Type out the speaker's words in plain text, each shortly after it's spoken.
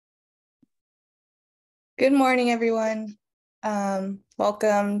Good morning, everyone.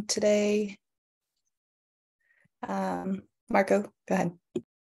 Welcome today. Marco, go ahead.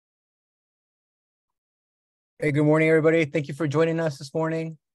 Hey, good morning, everybody. Thank you for joining us this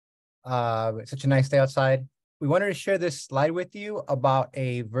morning. It's such a nice day outside. We wanted to share this slide with you about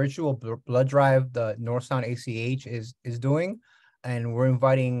a virtual blood drive the Northtown ACH is doing, and we're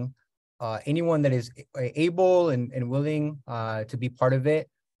inviting anyone that is able and willing to be part of it,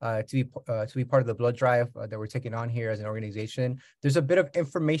 to be part of the blood drive that we're taking on here as an organization. There's a bit of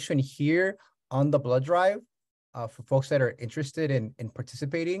information here on the blood drive for folks that are interested in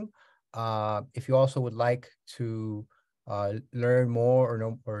participating. If you also would like to learn more or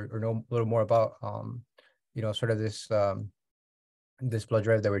know a little more about sort of this this blood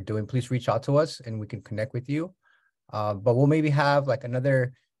drive that we're doing, please reach out to us and we can connect with you. But we'll maybe have like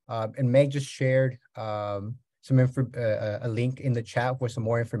another and Meg just shared a link in the chat for some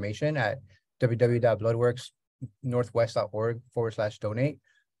more information at www.bloodworksnorthwest.org/donate.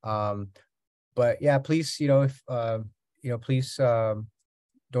 But yeah, please, please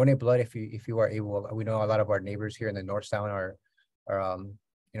donate blood if you are able. We know a lot of our neighbors here in the Northtown are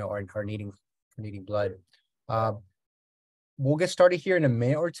needing blood. We'll get started here in a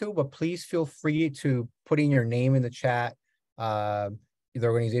minute or two, but please feel free to put in your name in the chat, the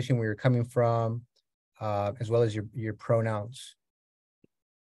organization where you're coming from, as well as your pronouns.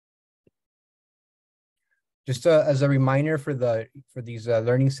 Just as a reminder for these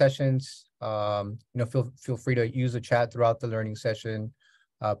learning sessions, feel free to use the chat throughout the learning session.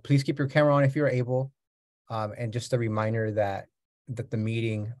 Please keep your camera on if you're able, and just a reminder that the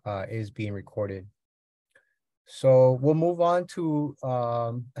meeting is being recorded. So we'll move on to,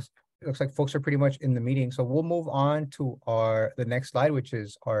 it looks like folks are pretty much in the meeting. So we'll move on to the next slide, which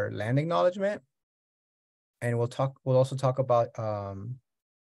is our land acknowledgement. And we'll also talk about,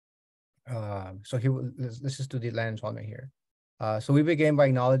 so here, let's just do the land acknowledgement here. So we begin by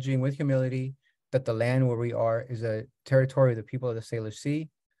acknowledging with humility that the land where we are is a territory of the people of the Salish Sea.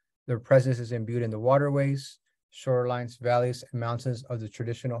 Their presence is imbued in the waterways, shorelines, valleys, and mountains of the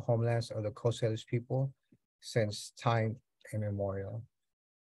traditional homelands of the Coast Salish people since time immemorial.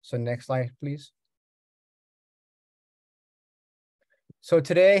 So next slide, please. So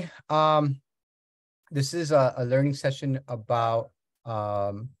today, this is a learning session about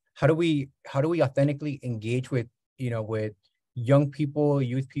how do we authentically engage with with young people,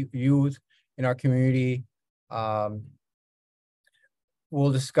 youth in our community.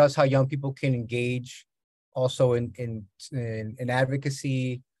 We'll discuss how young people can engage also in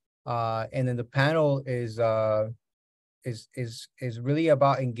advocacy, and then the panel is really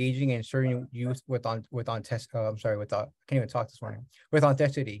about engaging and serving youth with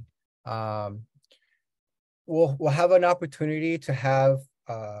authenticity. We'll have an opportunity to have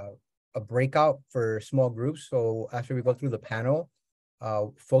a breakout for small groups. So after we go through the panel,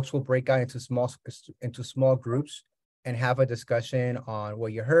 folks will break out into small groups and have a discussion on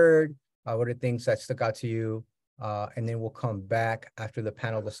what you heard, what are things that stuck out to you, and then we'll come back after the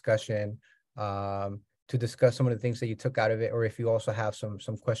panel discussion to discuss some of the things that you took out of it, or if you also have some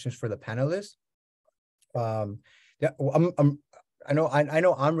questions for the panelists. I know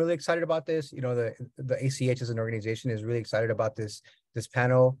I'm really excited about this. The ACH as an organization is really excited about this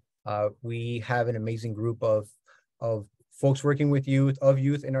panel. We have an amazing group of folks working with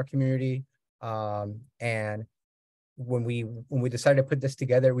youth in our community, and when we decided to put this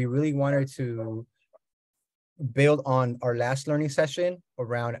together, we really wanted to build on our last learning session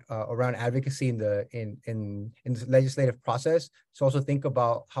around advocacy in the legislative process. So also think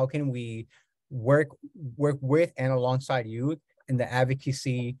about how can we work with and alongside youth in the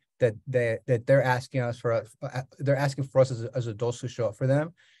advocacy that they're asking us for. They're asking for us as adults to show up for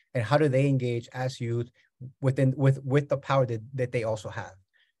them, and how do they engage as youth with the power that they also have,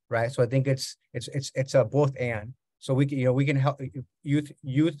 right? So I think it's a both and. So we can help youth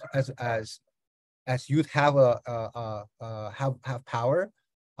as youth have have power,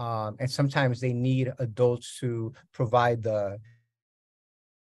 and sometimes they need adults to provide the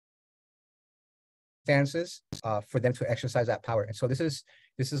stances for them to exercise that power. And so this is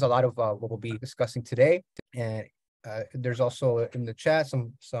a lot of what we'll be discussing today. And there's also in the chat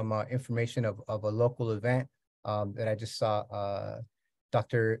some information of a local event that I just saw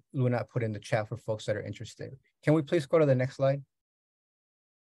Dr. Luna put in the chat for folks that are interested. Can we please go to the next slide?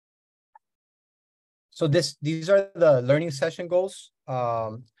 So these are the learning session goals.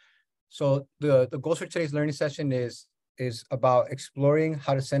 So the goals for today's learning session is about exploring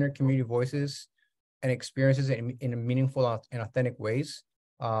how to center community voices and experiences in a meaningful and authentic ways.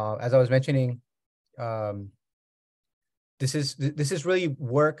 As I was mentioning, this is really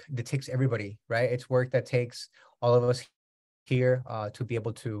work that takes everybody, right? It's work that takes all of us here to be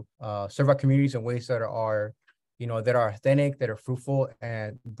able to serve our communities in ways that are, that are authentic, that are fruitful,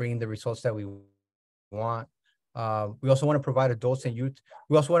 and bring the results that we want. We also want to provide adults and youth.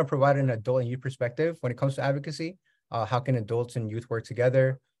 We also want to provide an adult and youth perspective when it comes to advocacy. How can adults and youth work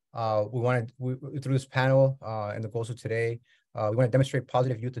together? Through this panel and the goals of today, we want to demonstrate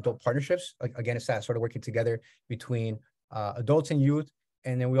positive youth-adult partnerships. Again, it's that sort of working together between adults and youth.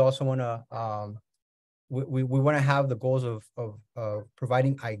 And then we also want to we want to have the goals of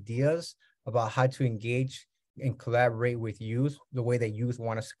providing ideas about how to engage and collaborate with youth the way that youth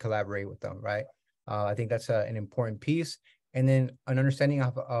want us to collaborate with them, right? I think that's an important piece. And then an understanding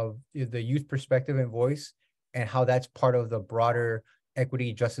of the youth perspective and voice and how that's part of the broader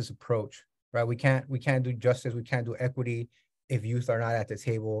equity justice approach, right? We can't do justice, we can't do equity if youth are not at the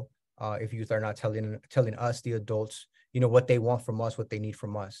table, if youth are not telling us, the adults, what they want from us, what they need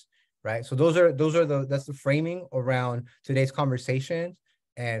from us, right? So that's the framing around today's conversation.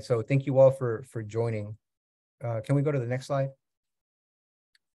 And so thank you all for joining. Can we go to the next slide?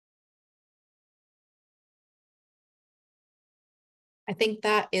 I think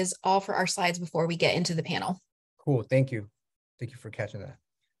that is all for our slides before we get into the panel. Cool, thank you. Thank you for catching that.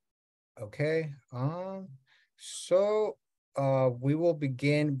 Okay, so we will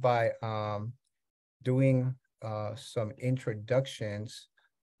begin by doing some introductions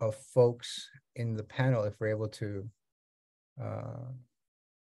of folks in the panel, if we're able to.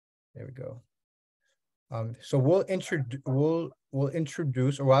 There we go. So we'll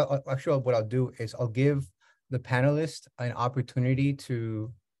introduce, or actually what I'll do is I'll give the panelists an opportunity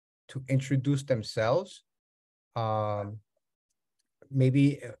to introduce themselves.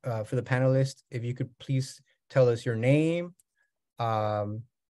 Maybe for the panelists, if you could please tell us your name, where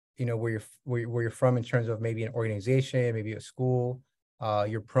you're from in terms of maybe an organization, maybe a school,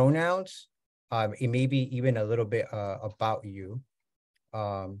 your pronouns, it may be even a little bit about you.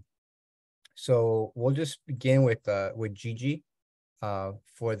 So we'll just begin with Gigi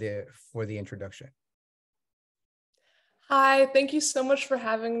for the introduction. Hi, thank you so much for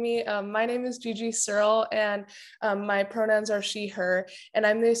having me. My name is Gigi Searle, and my pronouns are she, her, and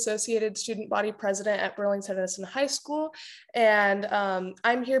I'm the Associated Student Body President at Burlington Edison High School. And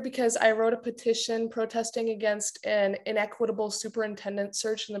I'm here because I wrote a petition protesting against an inequitable superintendent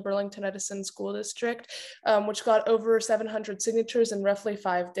search in the Burlington Edison School District, which got over 700 signatures in roughly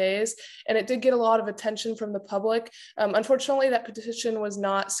 5 days. And it did get a lot of attention from the public. Unfortunately, that petition was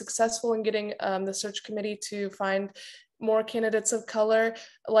not successful in getting the search committee to find more candidates of color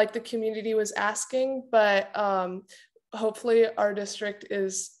like the community was asking, but hopefully our district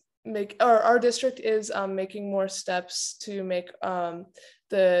is making more steps to make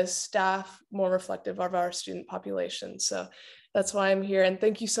the staff more reflective of our student population. So that's why I'm here, and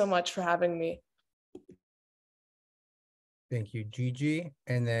thank you so much for having me. Thank you, Gigi.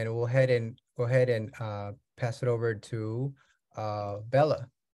 And then we'll go ahead and pass it over to Bella.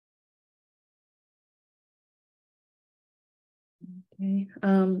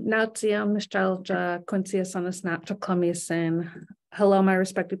 Natia Mishalja Quincy Asanasnat Clummy. Hello, my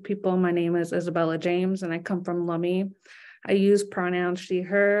respected people. My name is Isabella James, and I come from Lummi. I use pronouns she,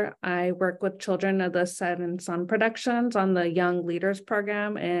 her. I work with children of the Set and Sun Productions on the Young Leaders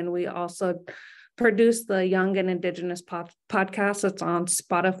program, and we also produce the Young and Indigenous podcast. It's on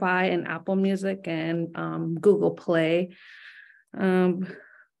Spotify and Apple Music and Google Play.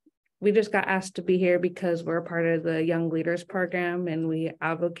 We just got asked to be here because we're a part of the Young Leaders program, and we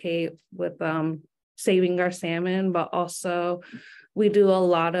advocate with saving our salmon, but also we do a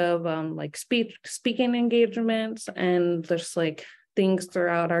lot of speaking engagements and just things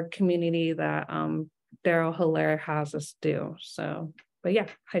throughout our community that Daryl Hilaire has us do. So, but yeah,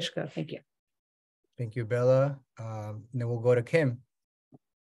 Haishka, thank you. Thank you, Bella. Then we'll go to Kim.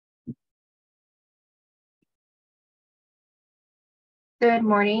 Good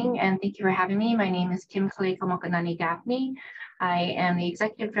morning, and thank you for having me. My name is Kim Kalekamokanani Gaffney. I am the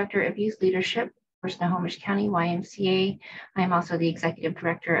Executive Director of Youth Leadership for Snohomish County, YMCA. I am also the Executive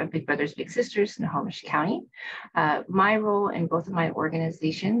Director of Big Brothers Big Sisters, Snohomish County. My role in both of my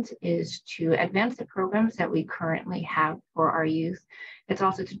organizations is to advance the programs that we currently have for our youth. It's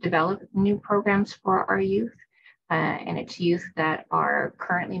also to develop new programs for our youth. And it's youth that are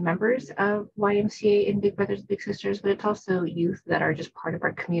currently members of YMCA and Big Brothers Big Sisters, but it's also youth that are just part of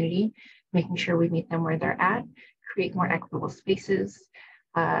our community, making sure we meet them where they're at, create more equitable spaces,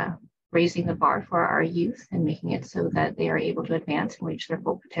 raising the bar for our youth and making it so that they are able to advance and reach their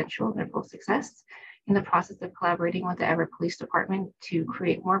full potential and their full success. In the process of collaborating with the Everett Police Department to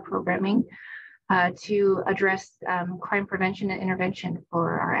create more programming to address crime prevention and intervention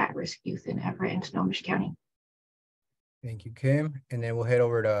for our at-risk youth in Everett and Snohomish County. Thank you, Kim. And then we'll head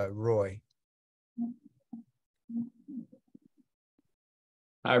over to Roy.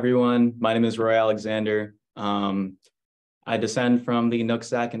 Hi, everyone. My name is Roy Alexander. I descend from the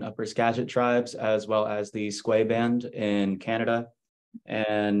Nooksack and Upper Skagit tribes, as well as the Squay Band in Canada.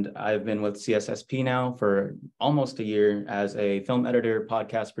 And I've been with CSSP now for almost a year as a film editor,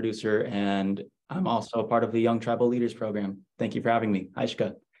 podcast producer, and I'm also part of the Young Tribal Leaders Program. Thank you for having me.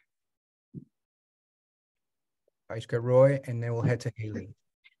 Aishka. Aishka, Roy, and then we'll head to Haley.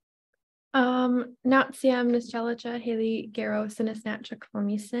 Natsiam Nischalacha, Haley Garrow, Sinisnatchuk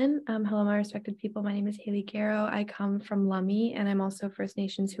Formisin. Hello, my respected people. My name is Haley Garrow. I come from Lummi, and I'm also First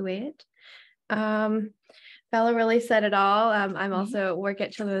Nations Huayet. Bella really said it all. I'm also work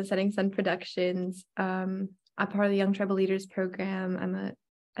at Children of the Setting Sun Productions. I'm part of the Young Tribal Leaders Program.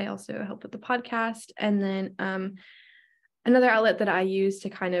 I also help with the podcast, and then another outlet that I use to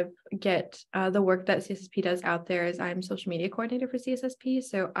kind of get the work that CSSP does out there is I'm social media coordinator for CSSP.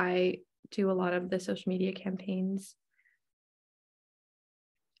 So I do a lot of the social media campaigns.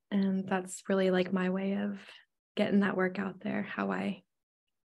 And that's really like my way of getting that work out there,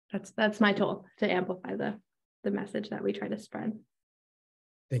 that's my tool to amplify the message that we try to spread.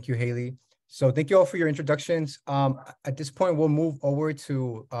 Thank you, Haley. So thank you all for your introductions. At this point, we'll move over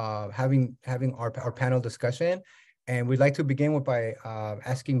to having our panel discussion. And we'd like to begin by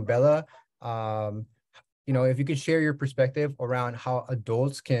asking Bella, if you could share your perspective around how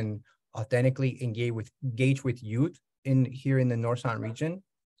adults can authentically engage with youth here in the North Sound region.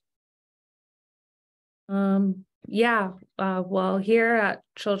 Well, here at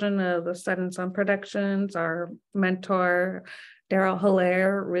Children of the Setting Sun Productions, our mentor, Daryl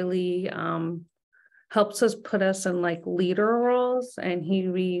Hilaire, really helps us put us in like leader roles. And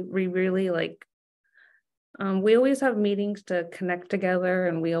we really like, we always have meetings to connect together,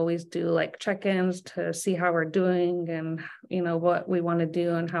 and we always do like check-ins to see how we're doing and, what we want to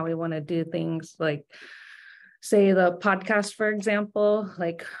do and how we want to do things. Like, say the podcast, for example,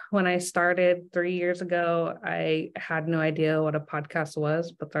 like when I started 3 years ago, I had no idea what a podcast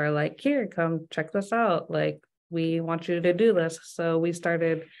was, but they're like, here, come check this out. Like, we want you to do this. So we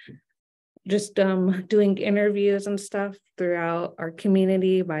started just doing interviews and stuff throughout our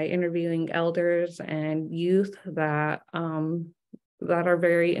community by interviewing elders and youth that are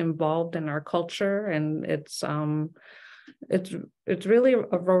very involved in our culture. And it's really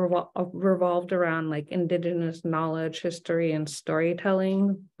revolved around like Indigenous knowledge, history, and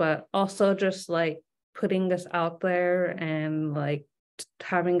storytelling, but also just like putting us out there and like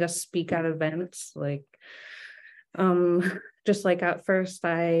having us speak at events. Like, just like at first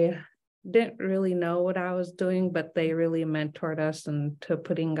I didn't really know what I was doing, but they really mentored us into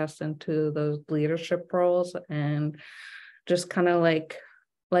putting us into those leadership roles. And just kind of like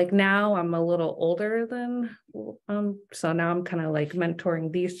now I'm a little older than, so now I'm kind of like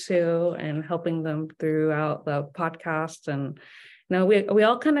mentoring these two and helping them throughout the podcast. And, we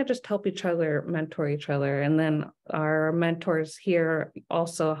all kind of just help each other, mentor each other. And then our mentors here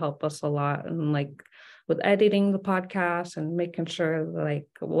also help us a lot. And like with editing the podcast and making sure like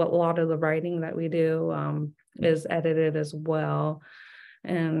a lot of the writing that we do is edited as well.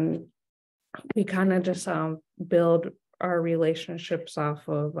 And we kind of just build our relationships off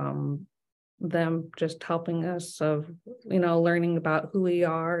of them just helping us of, learning about who we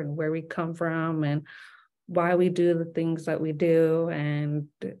are and where we come from and why we do the things that we do. And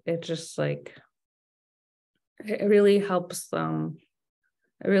it just like, it really helps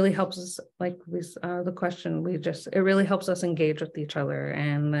it really helps us, like the question, it really helps us engage with each other.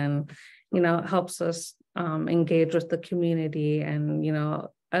 And then, it helps us engage with the community and,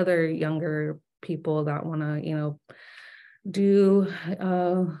 other younger people that want to,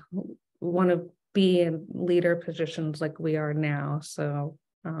 want to be in leader positions like we are now. So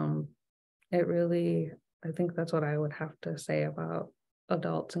it really, I think that's what I would have to say about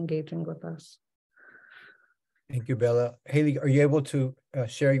adults engaging with us. Thank you, Bella. Haley, are you able to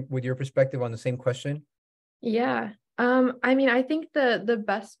share with your perspective on the same question? Yeah. I think the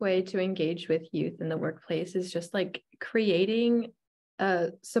best way to engage with youth in the workplace is just like creating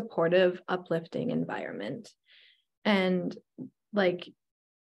a supportive, uplifting environment. And like,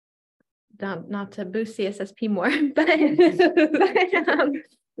 not to boost CSSP more, but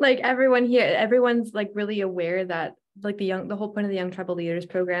like everyone's like really aware that like the whole point of the Young Tribal Leaders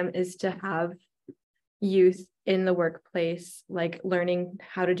Program is to have youth in the workplace, like learning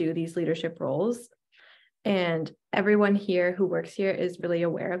how to do these leadership roles. And everyone here who works here is really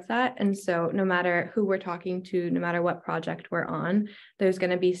aware of that. And so no matter who we're talking to, no matter what project we're on, there's going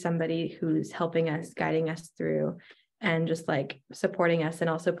to be somebody who's helping us, guiding us through, and just like supporting us and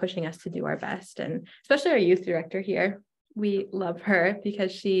also pushing us to do our best. And especially our youth director here, we love her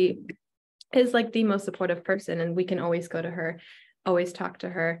because she is like the most supportive person, and we can always go to her, always talk to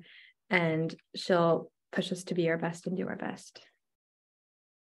her, and she'll push us to be our best and do our best.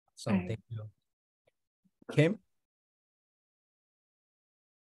 So thank you. Kim?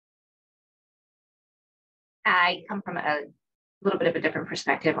 I come from a little bit of a different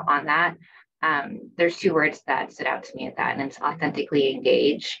perspective on that. There's two words that stood out to me at that, and it's authentically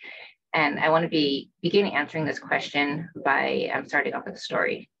engage. And I want to begin answering this question by starting off with a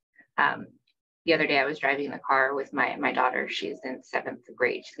story. The other day I was driving in the car with my daughter. She's in 7th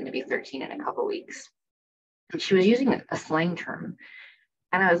grade. She's going to be 13 in a couple weeks. And she was using a slang term.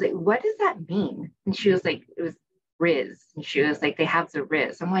 And I was like, what does that mean? And she was like, it was Riz. And she was like, they have the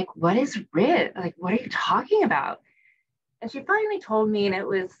Riz. I'm like, what is Riz? Like, what are you talking about? And she finally told me, and it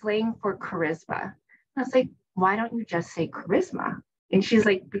was slang for charisma. And I was like, why don't you just say charisma? And she's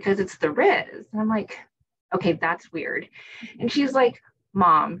like, because it's the Riz. And I'm like, okay, that's weird. And she's like,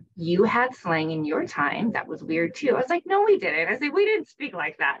 Mom, you had slang in your time. That was weird too. I was like, no, we didn't. I said, we didn't speak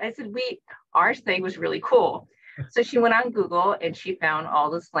like that. I said, our slang was really cool. So she went on Google and she found all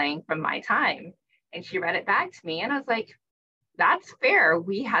the slang from my time and she read it back to me. And I was like, that's fair.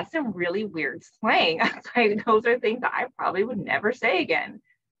 We had some really weird slang. I was like, those are things that I probably would never say again,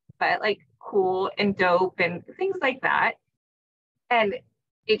 but like cool and dope and things like that. And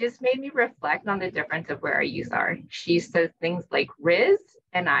it just made me reflect on the difference of where our youth are. She says things like Riz,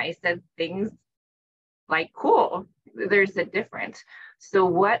 and I said things like cool. There's a difference. So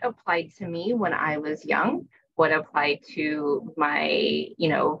what applied to me when I was young, what applied to my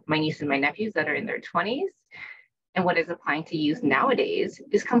niece and my nephews that are in their 20s, and what is applying to youth nowadays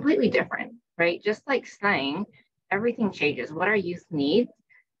is completely different, right? Just like slang, everything changes. What our youth need,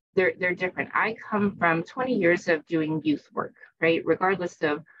 they're different. I come from 20 years of doing youth work, right? Regardless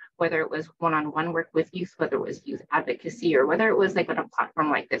of whether it was one-on-one work with youth, whether it was youth advocacy, or whether it was like on a platform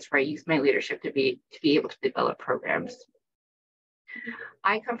like this where I use my leadership to be able to develop programs.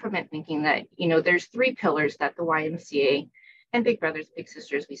 I come from it thinking that, there's 3 pillars that the YMCA and Big Brothers, Big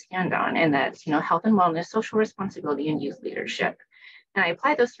Sisters we stand on, and that's, health and wellness, social responsibility, and youth leadership. And I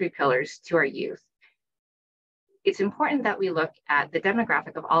apply those 3 pillars to our youth. It's important that we look at the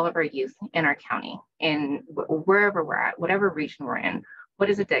demographic of all of our youth in our county, and wherever we're at, whatever region we're in. What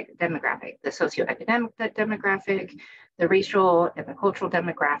is a demographic? The socioeconomic demographic, the racial and the cultural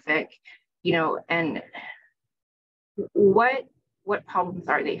demographic, and what problems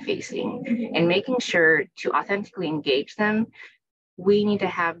are they facing? And making sure to authentically engage them, we need to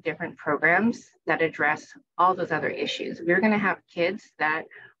have different programs that address all those other issues. We're going to have kids that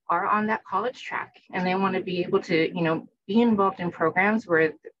are on that college track and they want to be able to, be involved in programs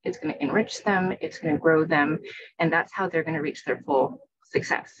where it's going to enrich them, it's going to grow them, and that's how they're going to reach their full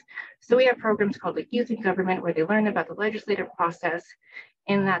success. So we have programs called like Youth in Government where they learn about the legislative process,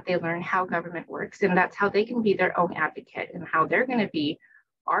 in that they learn how government works, and that's how they can be their own advocate and how they're going to be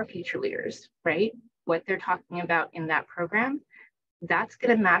our future leaders, right? What they're talking about in that program, that's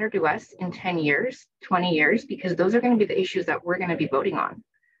going to matter to us in 10 years, 20 years, because those are going to be the issues that we're going to be voting on,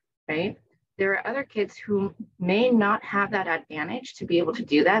 right? There are other kids who may not have that advantage to be able to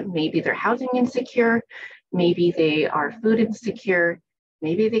do that. Maybe they're housing insecure, maybe they are food insecure,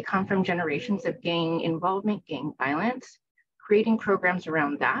 maybe they come from generations of gang involvement, gang violence. Creating programs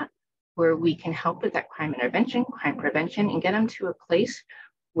around that where we can help with that crime intervention, crime prevention, and get them to a place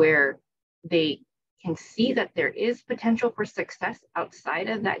where they can see that there is potential for success outside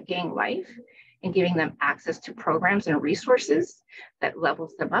of that gang life, and giving them access to programs and resources that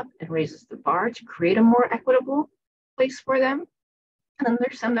levels them up and raises the bar to create a more equitable place for them. And then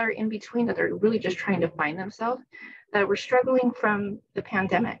there's some that are in between that are really just trying to find themselves, that were struggling from the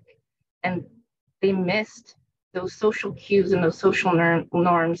pandemic, and they missed those social cues and those social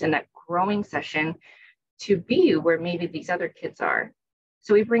norms and that growing session to be where maybe these other kids are.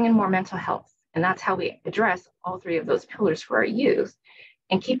 So we bring in more mental health, and that's how we address all 3 of those pillars for our youth.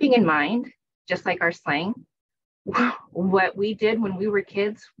 And keeping in mind, just like our slang, what we did when we were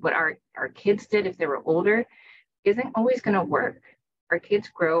kids, what our kids did if they were older, isn't always going to work. Our kids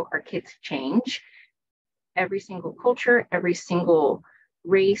grow, our kids change. Every single culture, every single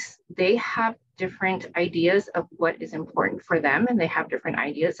race, they have different ideas of what is important for them, and they have different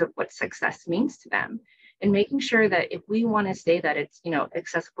ideas of what success means to them. And making sure that if we want to say that it's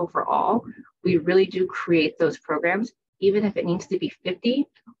accessible for all, we really do create those programs, even if it needs to be 50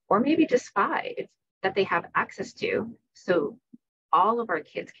 or maybe just 5. that they have access to, so all of our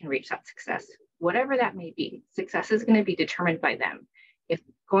kids can reach that success, whatever that may be. Success is going to be determined by them. If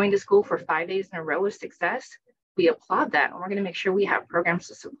going to school for 5 days in a row is success, we applaud that, and we're going to make sure we have programs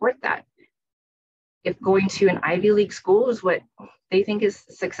to support that. If going to an Ivy League school is what they think is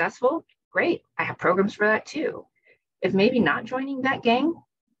successful, great, I have programs for that too. If maybe not joining that gang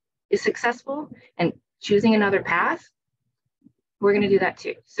is successful and choosing another path, we're going to do that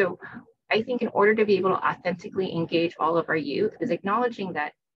too. So I think in order to be able to authentically engage all of our youth is acknowledging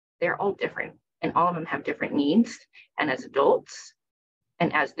that they're all different and all of them have different needs. And as adults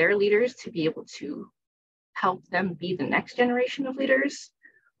and as their leaders, to be able to help them be the next generation of leaders,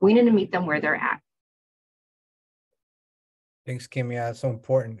 we need to meet them where they're at. Thanks, Kim. Yeah, it's so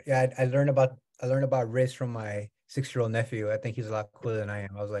important. Yeah, I learned about risk from my 6-year-old nephew. I think he's a lot cooler than I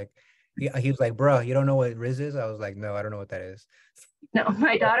am. I was like, he was like, bro, you don't know what Riz is? I was like, no, I don't know what that is. No,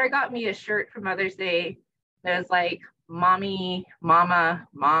 my daughter got me a shirt for Mother's Day that was like, mommy, mama,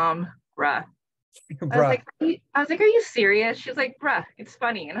 mom, bruh. Bruh. I was like, are you serious? She's like, bruh, it's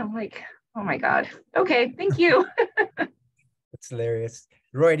funny. And I'm like, oh my God. Okay, thank you. It's hilarious.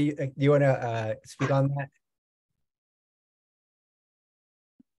 Roy, do you want to speak on that?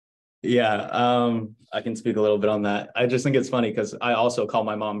 Yeah, I can speak a little bit on that. I just think it's funny because I also call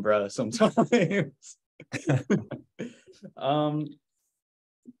my mom bruh sometimes.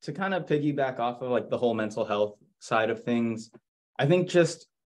 To kind of piggyback off of like the whole mental health side of things, I think just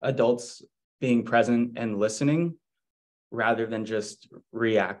adults being present and listening rather than just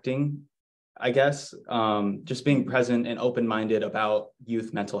reacting, I guess, just being present and open-minded about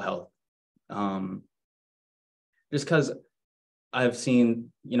youth mental health. Just because I've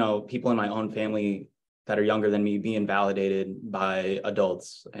seen, people in my own family that are younger than me be invalidated by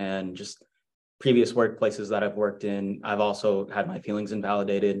adults, and just previous workplaces that I've worked in, I've also had my feelings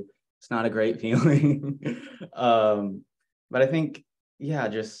invalidated. It's not a great feeling. But I think, yeah,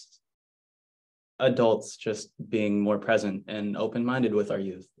 just adults just being more present and open-minded with our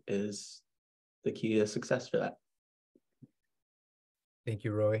youth is the key to success for that. Thank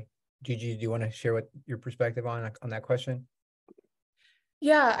you, Roy. Gigi, do you want to share what your perspective on that question?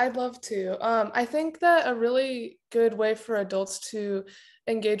 Yeah, I'd love to. I think that a really good way for adults to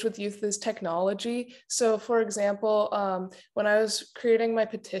engage with youth is technology. So for example, when I was creating my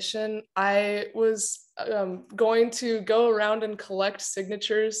petition, I was going to go around and collect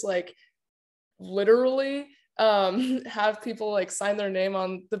signatures, like literally have people like sign their name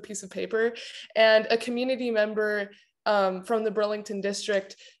on the piece of paper. And a community member from the Burlington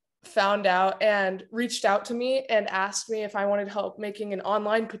district found out and reached out to me and asked me if I wanted help making an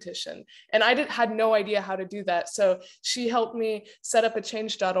online petition. And I had no idea how to do that. So she helped me set up a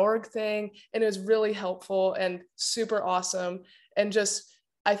change.org thing, and it was really helpful and super awesome. And just,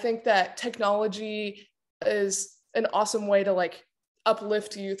 I think that technology is an awesome way to like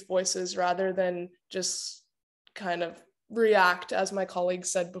uplift youth voices rather than just kind of react, as my colleague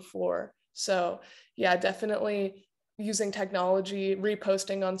said before. So yeah, definitely using technology,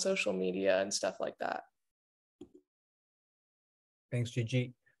 reposting on social media and stuff like that. Thanks,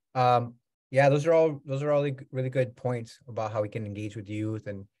 Gigi. Yeah, those are all really good points about how we can engage with youth.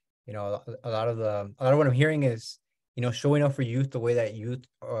 And a lot of what I'm hearing is showing up for youth the way that youth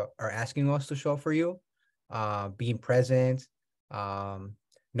are asking us to show up for you, being present,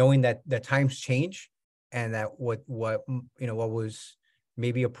 knowing that times change, and that what was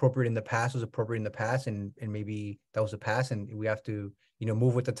maybe appropriate in the past was appropriate in the past, and maybe that was the past, and we have to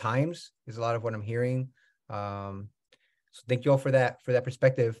move with the times is a lot of what I'm hearing. So thank you all for that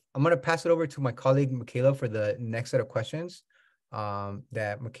perspective. I'm going to pass it over to my colleague Michaela for the next set of questions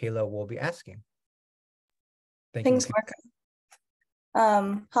that Michaela will be asking. Thanks,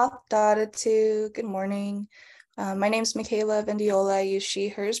 Marco. Hop dotted to good morning. My name is Michaela Vendiola. I use she,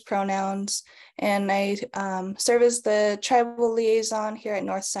 hers pronouns, and I serve as the tribal liaison here at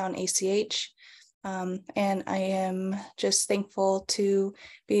North Sound ACH. And I am just thankful to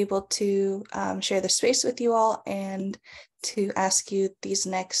be able to share the space with you all and to ask you this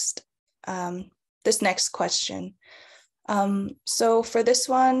next question. So for this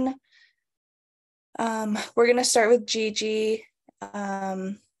one, we're going to start with Gigi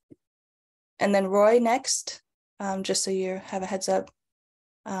and then Roy next. Just so you have a heads up,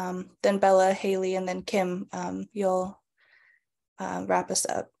 then Bella, Haley, and then Kim, you'll wrap us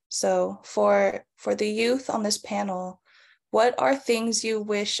up. So for the youth on this panel, what are things you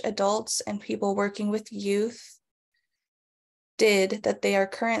wish adults and people working with youth did that they are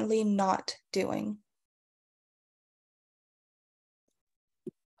currently not doing?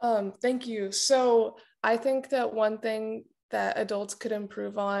 Thank you. So I think that one thing that adults could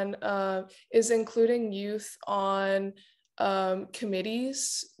improve on is including youth on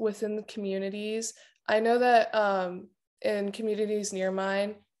committees within the communities. I know that in communities near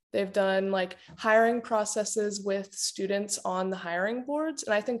mine, they've done like hiring processes with students on the hiring boards.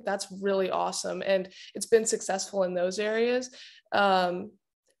 And I think that's really awesome. And it's been successful in those areas. And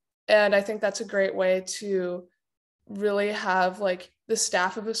I think that's a great way to really have like the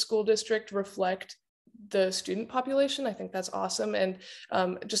staff of a school district reflect the student population. I think that's awesome. And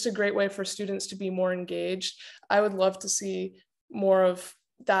just a great way for students to be more engaged. I would love to see more of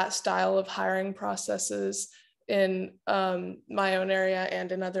that style of hiring processes in my own area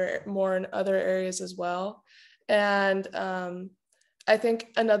and in other areas as well. And I think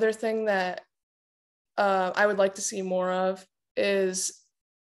another thing that I would like to see more of is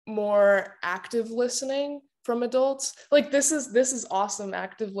more active listening from adults. Like this is awesome,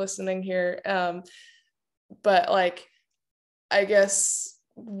 active listening here. But like, I guess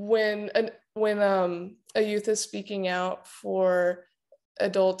when a youth is speaking out for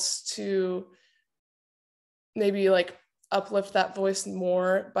adults to maybe like uplift that voice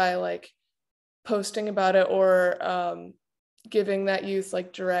more by like posting about it or giving that youth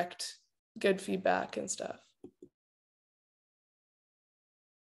like direct good feedback and stuff.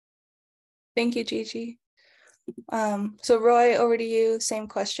 Thank you, Gigi. So Roy, over to you, same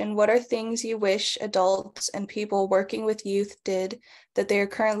question. What are things you wish adults and people working with youth did that they are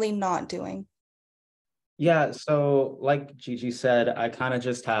currently not doing? Yeah, so like Gigi said, I kind of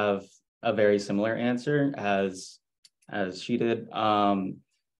just have a very similar answer as she did.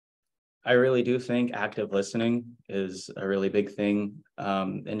 I really do think active listening is a really big thing,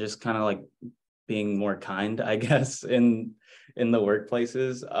 and just kind of like being more kind, I guess, in the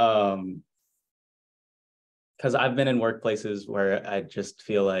workplaces. Because I've been in workplaces where I just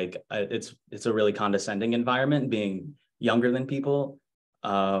feel like it's a really condescending environment, being younger than people,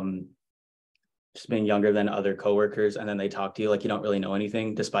 just being younger than other coworkers, and then they talk to you like you don't really know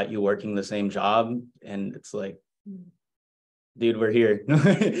anything, despite you working the same job, and it's like, dude, we're here.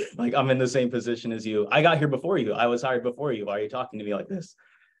 Like I'm in the same position as you. I got here before you. I was hired before you. Why are you talking to me like this?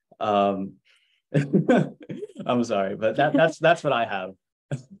 I'm sorry, but that's what I have.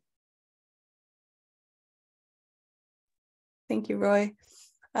 Thank you, Roy.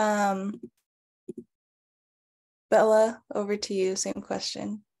 Bella, over to you, same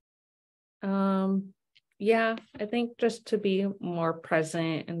question. Yeah, I think just to be more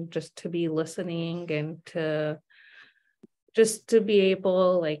present and just to be listening and to be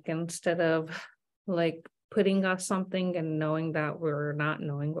able, like, instead of like putting us something and knowing that we're not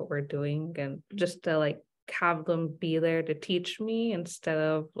knowing what we're doing, and just to like have them be there to teach me instead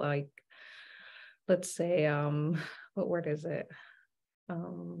of like, let's say, what word is it? I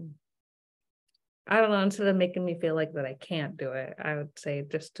don't know, instead of making me feel like that I can't do it, I would say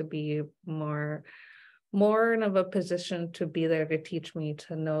just to be more in of a position to be there to teach me,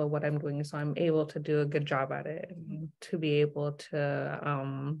 to know what I'm doing so I'm able to do a good job at it, and to be able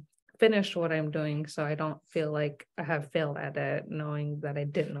to finish what I'm doing so I don't feel like I have failed at it, knowing that I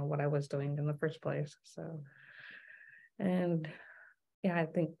didn't know what I was doing in the first place. So, and yeah, I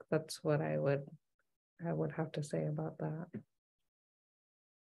think that's what I would have to say about that. That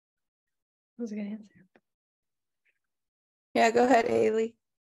was a good answer. Yeah, go ahead, Ailey.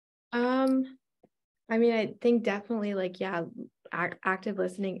 I mean, I think definitely like, yeah, active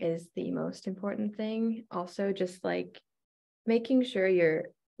listening is the most important thing. Also, just like making sure you're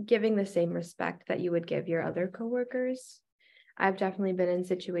giving the same respect that you would give your other coworkers. I've definitely been in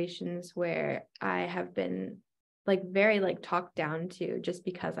situations where I have been like very like talked down to just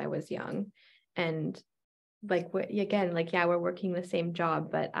because I was young, and like again, like, yeah, we're working the same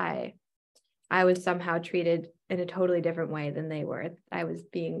job, but I was somehow treated in a totally different way than they were. I was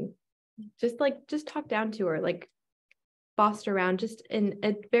being just talked down to, or like bossed around just in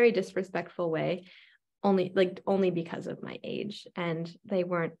a very disrespectful way, only because of my age. And they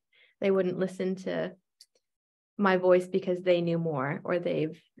wouldn't listen to my voice because they knew more or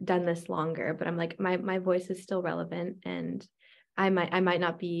they've done this longer. But I'm like, my voice is still relevant, and I might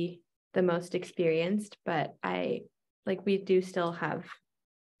not be the most experienced, but we do still have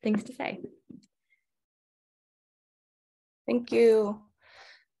things to say. Thank you.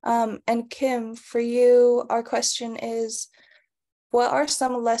 And Kim, for you, our question is, what are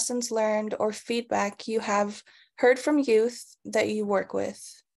some lessons learned or feedback you have heard from youth that you work with?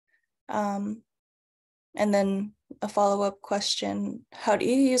 And then a follow-up question, how do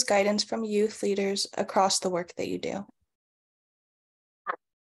you use guidance from youth leaders across the work that you do?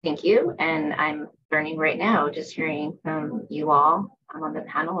 Thank you. And I'm learning right now, just hearing from you all on the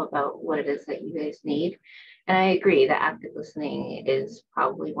panel about what it is that you guys need. And I agree that active listening is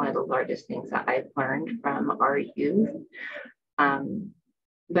probably one of the largest things that I've learned from our youth.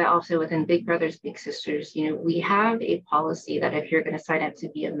 But also within Big Brothers Big Sisters, we have a policy that if you're going to sign up to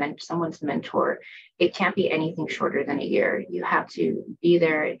be someone's mentor, it can't be anything shorter than a year. You have to be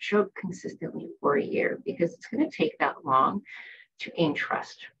there and show up consistently for a year, because it's going to take that long to gain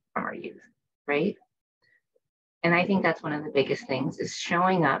trust from our youth, right? And I think that's one of the biggest things, is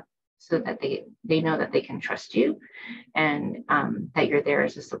showing up so that they know that they can trust you, and that you're there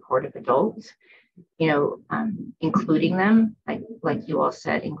as a supportive adult. Including them, like you all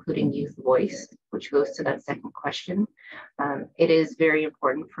said, including youth voice, which goes to that second question. It is very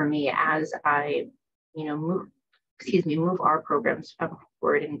important for me as I, move our programs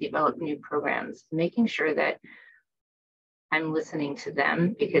forward and develop new programs, making sure that I'm listening to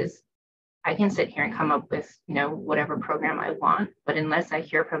them, because I can sit here and come up with, whatever program I want, but unless I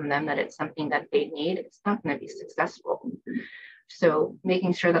hear from them that it's something that they need, it's not going to be successful. So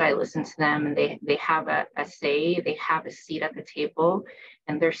making sure that I listen to them, and they have a say, they have a seat at the table,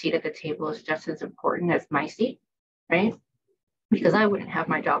 and their seat at the table is just as important as my seat, right? Because I wouldn't have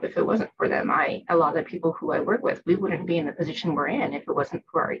my job if it wasn't for them. A lot of the people who I work with, we wouldn't be in the position we're in if it wasn't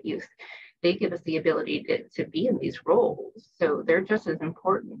for our youth. They give us the ability to be in these roles. So they're just as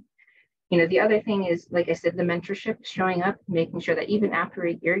important. The other thing is, like I said, the mentorship, showing up, making sure that even after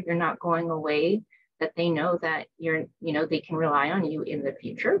a year, you're not going away, that they know that they can rely on you in the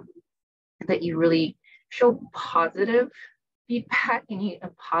future, that you really show positive feedback and a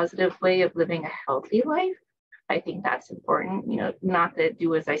positive way of living a healthy life. I think that's important, not to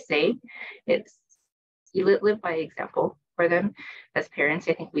do as I say. It's you live by example for them as parents.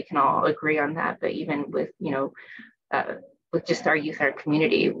 I think we can all agree on that, but even with, with just our youth, our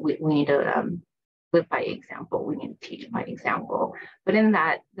community, we need to live by example. We need to teach by example. But in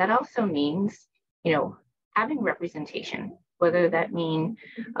that also means, having representation, whether that mean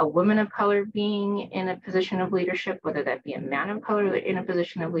a woman of color being in a position of leadership, whether that be a man of color in a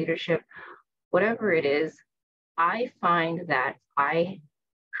position of leadership, whatever it is, I find that I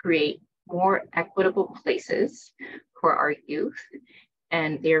create more equitable places for our youth,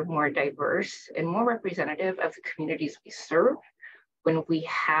 and they're more diverse and more representative of the communities we serve when we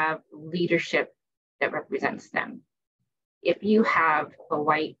have leadership that represents them. If you have a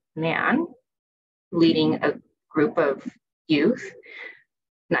white man leading a group of youth,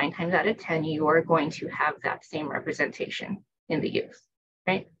 9 times out of 10, you are going to have that same representation in the youth,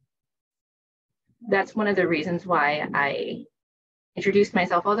 right? That's one of the reasons why I introduced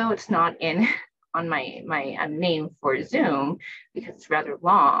myself, although it's not on my name for Zoom, because it's rather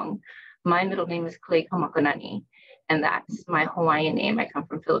long. My middle name is Kaleko Makanani, and that's my Hawaiian name. I come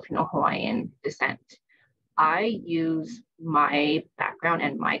from Filipino Hawaiian descent. I use my background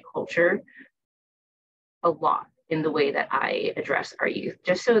and my culture a lot in the way that I address our youth,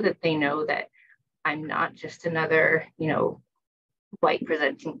 just so that they know that I'm not just another, white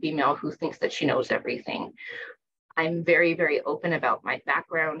presenting female who thinks that she knows everything. I'm very, very open about my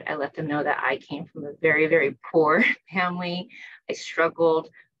background. I let them know that I came from a very, very poor family. I struggled.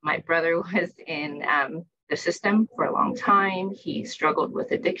 My brother was in the system for a long time. He struggled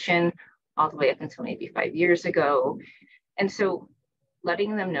with addiction all the way up until maybe 5 years ago. And so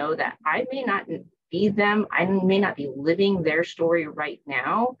letting them know that I may not be them, I may not be living their story right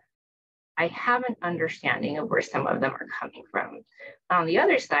now, I have an understanding of where some of them are coming from. On the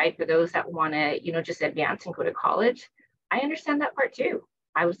other side, for those that want to, just advance and go to college, I understand that part too.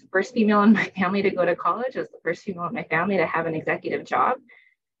 I was the first female in my family to go to college. I was the first female in my family to have an executive job.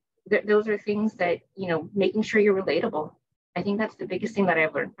 Those are things that, making sure you're relatable. I think that's the biggest thing that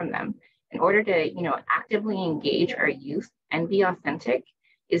I've learned from them. In order to, actively engage our youth and be authentic,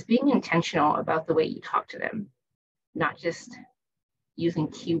 is being intentional about the way you talk to them, not just using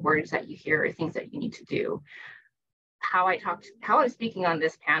keywords that you hear or things that you need to do. How I'm speaking on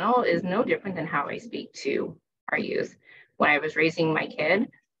this panel is no different than how I speak to our youth. When I was raising my kid,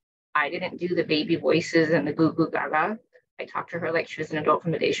 I didn't do the baby voices and the goo goo gaga. I talked to her like she was an adult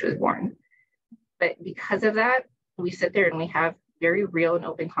from the day she was born. But because of that, we sit there and we have very real and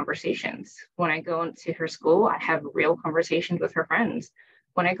open conversations. When I go into her school, I have real conversations with her friends.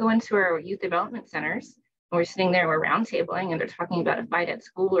 When I go into our youth development centers, and we're sitting there, we're roundtabling, and they're talking about a fight at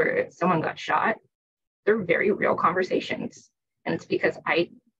school or if someone got shot, they're very real conversations. And it's because I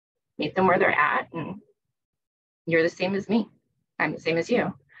meet them where they're at, and you're the same as me. I'm the same as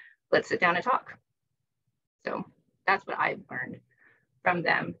you. Let's sit down and talk. So that's what I've learned from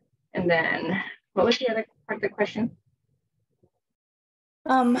them. And then what was the other part of the question?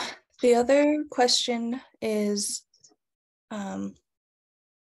 The other question is,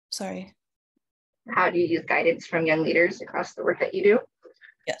 sorry. How do you use guidance from young leaders across the work that you do?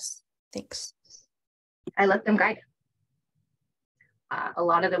 Yes, thanks. I let them guide. A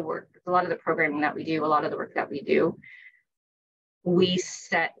lot of the work, a lot of the programming that we do, a lot of the work that we do, we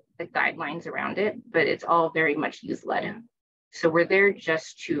set the guidelines around it, but it's all very much youth-led. So we're there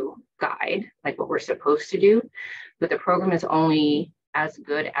just to guide, like what we're supposed to do, but the program is only as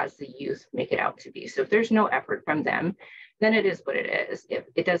good as the youth make it out to be. So if there's no effort from them, then it is what it is. If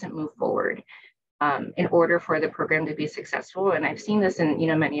it doesn't move forward, in order for the program to be successful, and I've seen this in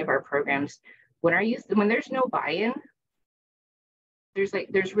many of our programs, when there's no buy-in,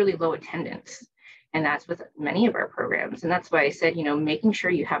 there's really low attendance. And that's with many of our programs. And that's why I said, making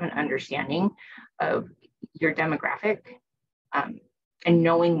sure you have an understanding of your demographic, and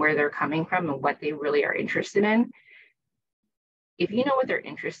knowing where they're coming from and what they really are interested in. If you know what they're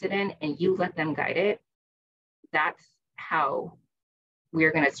interested in and you let them guide it, that's how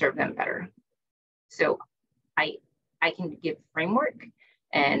we're going to serve them better. So I can give framework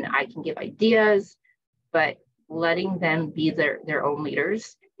and I can give ideas, but letting them be their own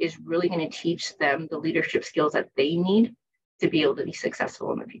leaders is really going to teach them the leadership skills that they need to be able to be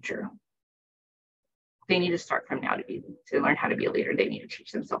successful in the future. They need to start from now to learn how to be a leader. They need to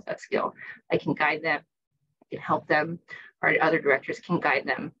teach themselves that skill. I can guide them, I can help them, our other directors can guide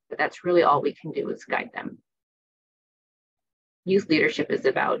them, but that's really all we can do is guide them. Youth leadership is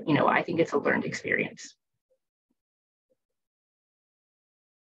about, I think it's a learned experience.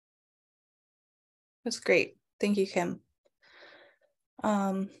 That's great. Thank you, Kim.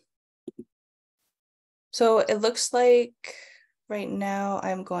 So it looks like right now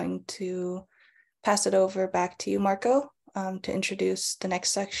I'm going to pass it over back to you, Marco, to introduce the next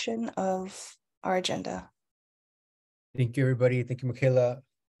section of our agenda. Thank you, everybody. Thank you, Michaela.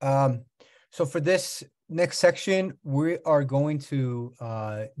 So for this next section, we are going to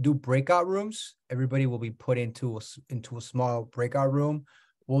do breakout rooms. Everybody will be put into a small breakout room.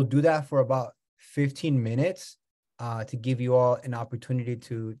 We'll do that for about 15 minutes to give you all an opportunity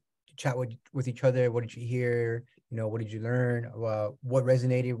to chat with each other. What did you hear? What did you learn? What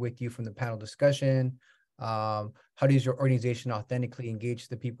resonated with you from the panel discussion? How does your organization authentically engage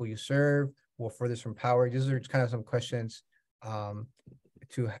the people you serve? What furthers from power? These are kind of some questions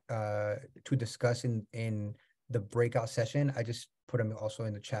to discuss in the breakout session. I just put them also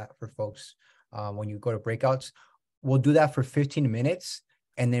in the chat for folks when you go to breakouts. We'll do that for 15 minutes,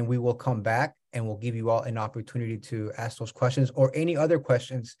 and then we will come back and we'll give you all an opportunity to ask those questions or any other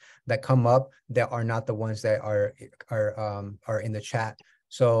questions that come up that are not the ones that are in the chat.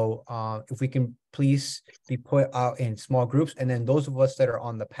 So if we can please be put out in small groups, and then those of us that are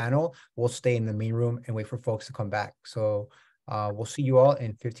on the panel will stay in the main room and wait for folks to come back. So we'll see you all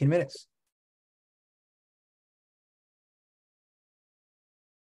in 15 minutes.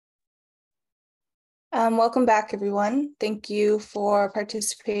 Welcome back, everyone. Thank you for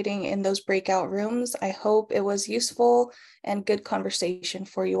participating in those breakout rooms. I hope it was useful and good conversation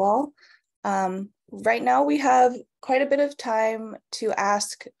for you all. Right now, we have quite a bit of time to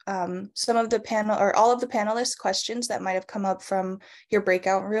ask some of the panel or all of the panelists questions that might have come up from your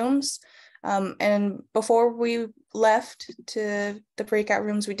breakout rooms. And before we left to the breakout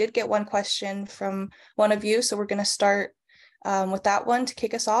rooms, we did get one question from one of you. So we're going to start with that one to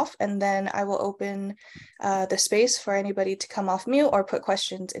kick us off, and then I will open the space for anybody to come off mute or put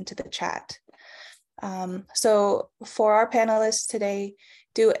questions into the chat. So for our panelists today,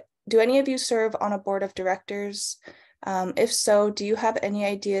 do any of you serve on a board of directors? If so, do you have any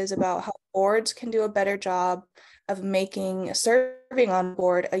ideas about how boards can do a better job of making serving on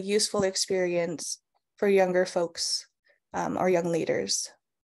board a useful experience for younger folks or young leaders?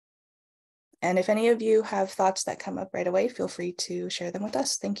 And if any of you have thoughts that come up right away, feel free to share them with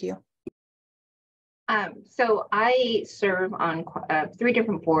us. Thank you. So I serve on 3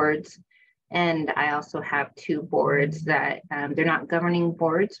 different boards, and I also have 2 boards that they're not governing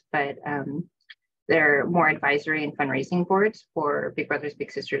boards, but they're more advisory and fundraising boards for Big Brothers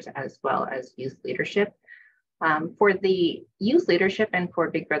Big Sisters as well as youth leadership. For the youth leadership and for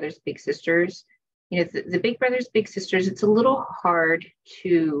Big Brothers Big Sisters, the Big Brothers Big Sisters, it's a little hard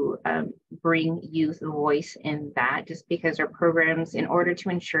to bring youth voice in that, just because our programs, in order to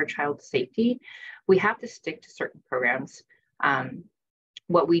ensure child safety, we have to stick to certain programs.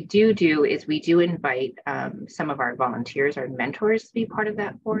 What we do is we do invite some of our volunteers, our mentors, to be part of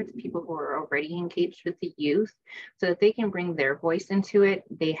that board, people who are already engaged with the youth, so that they can bring their voice into it.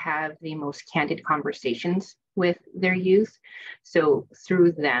 They have the most candid conversations with their youth. So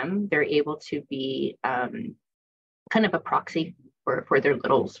through them, they're able to be kind of a proxy for their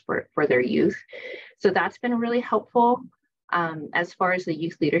littles, for their youth. So that's been really helpful. As far as the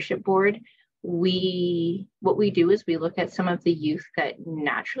youth leadership board, what we do is we look at some of the youth that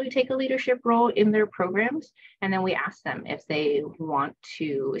naturally take a leadership role in their programs, and then we ask them if they want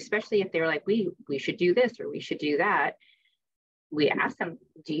to, especially if they're like, we should do this or we should do that. We ask them,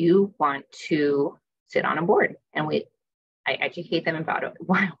 do you want to sit on a board? And I educate them about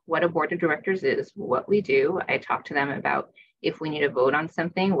what a board of directors is, what we do. I talk to them about if we need to vote on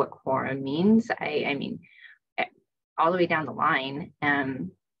something, what quorum means. I mean, all the way down the line.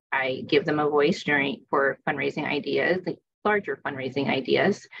 I give them a voice for fundraising ideas, like larger fundraising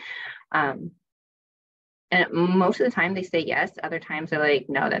ideas. And most of the time they say yes. Other times they're like,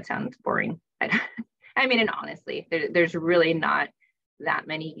 no, that sounds boring. I mean, and honestly, there's really not that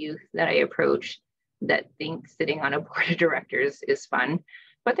many youth that I approach that think sitting on a board of directors is fun,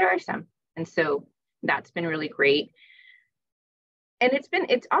 but there are some. And so that's been really great. And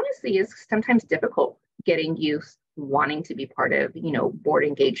it's honestly is sometimes difficult getting youth wanting to be part of, board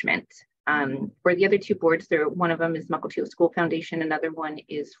engagement. For the other two boards, one of them is Mukilteo School Foundation, another one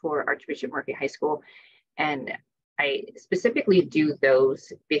is for Archbishop Murphy High School. And I specifically do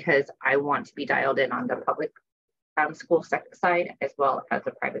those because I want to be dialed in on the public school side as well as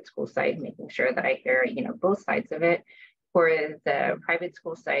the private school side, making sure that I hear, both sides of it. For the private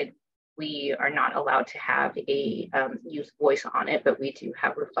school side, we are not allowed to have a youth voice on it, but we do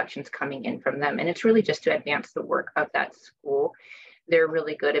have reflections coming in from them. And it's really just to advance the work of that school. They're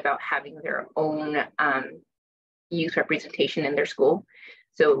really good about having their own youth representation in their school.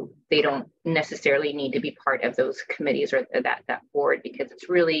 So they don't necessarily need to be part of those committees or that board, because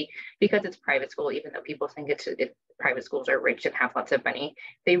it's private school, even though people think private schools are rich and have lots of money,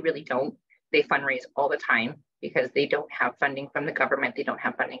 they really don't. They fundraise all the time because they don't have funding from the government. They don't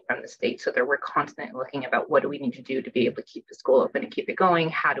have funding from the state. So we're constantly looking about what do we need to do to be able to keep the school open and keep it going?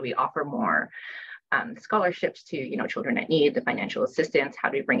 How do we offer more scholarships to children that need the financial assistance? How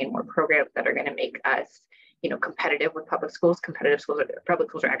do we bring in more programs that are going to make us competitive with public schools? Public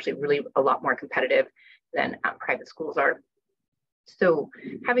schools are actually really a lot more competitive than private schools are. So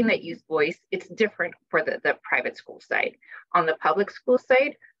having that youth voice, it's different for the private school side. On the public school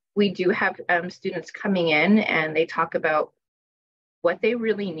side, we do have students coming in and they talk about what they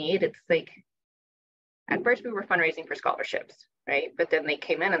really need. It's like, at first we were fundraising for scholarships, right? But then they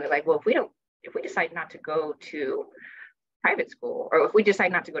came in and they're like, well, if we decide not to go to private school, or if we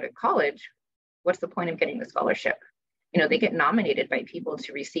decide not to go to college, what's the point of getting the scholarship? They get nominated by people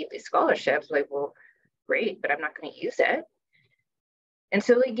to receive these scholarships. Like, well, great, but I'm not going to use it. And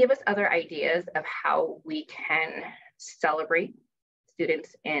so they give us other ideas of how we can celebrate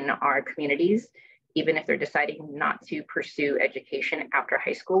students in our communities, even if they're deciding not to pursue education after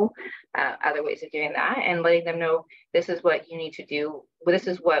high school, other ways of doing that, and letting them know this is what you need to do. This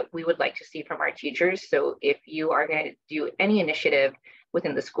is what we would like to see from our teachers. So if you are going to do any initiative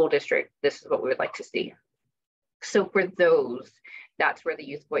within the school district, this is what we would like to see. So for those, that's where the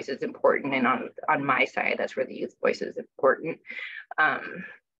youth voice is important. And on my side, that's where the youth voice is important.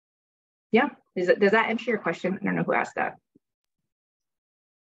 Yeah, does that answer your question? I don't know who asked that.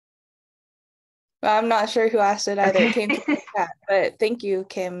 Well, I'm not sure who asked it either. It came to the chat, but thank you,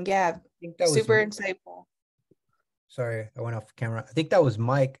 Kim. Yeah, I think that super was insightful. Sorry, I went off camera. I think that was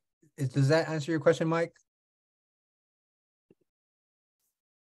Mike. Does that answer your question, Mike?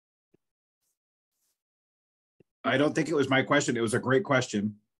 I don't think it was my question. It was a great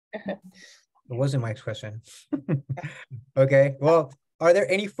question. It wasn't Mike's question. Okay. Well, are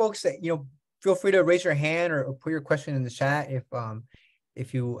there any folks that, feel free to raise your hand or put your question in the chat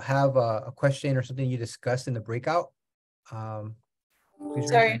if you have a question or something you discussed in the breakout.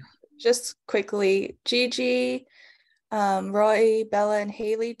 Sorry, just quickly, Gigi, Roy, Bella, and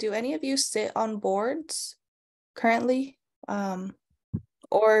Haley, do any of you sit on boards currently?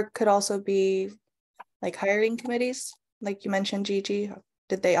 Or could also be like hiring committees, like you mentioned, Gigi?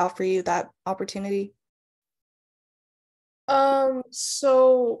 Did they offer you that opportunity?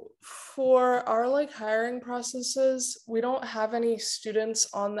 So for our hiring processes, we don't have any students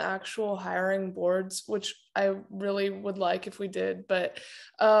on the actual hiring boards, which I really would like if we did. But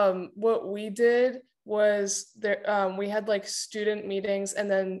what we did was we had student meetings, and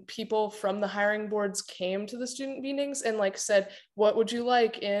then people from the hiring boards came to the student meetings and said, what would you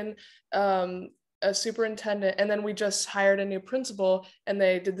like in a superintendent? And then we just hired a new principal, and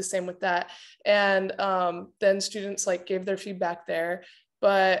they did the same with that. And then students gave their feedback there.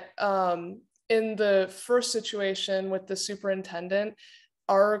 But in the first situation with the superintendent,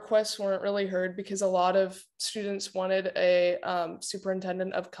 our requests weren't really heard because a lot of students wanted a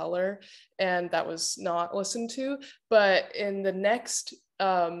superintendent of color, and that was not listened to. But in the next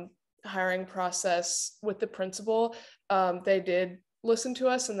hiring process with the principal, they did listened to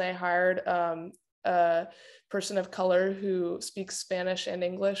us, and they hired a person of color who speaks Spanish and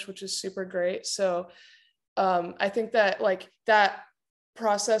English, which is super great. So I think that like that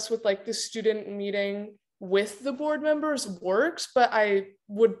process with like the student meeting with the board members works, but I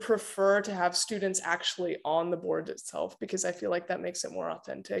would prefer to have students actually on the board itself, because I feel like that makes it more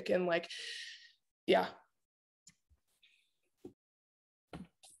authentic and like, yeah.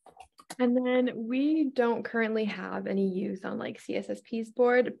 And then we don't currently have any youth on like CSSP's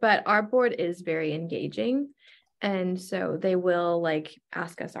board, but our board is very engaging. And so they will like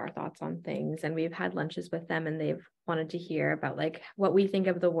ask us our thoughts on things, and we've had lunches with them, and they've wanted to hear about like what we think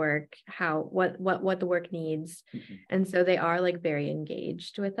of the work, what the work needs. And so they are like very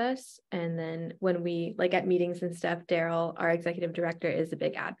engaged with us. And then when we like at meetings and stuff, Daryl, our executive director, is a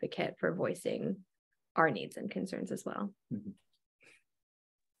big advocate for voicing our needs and concerns as well.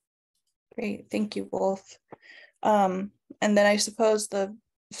 Great, thank you both. And then I suppose the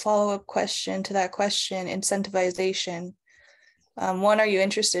follow-up question to that question, incentivization. One, are you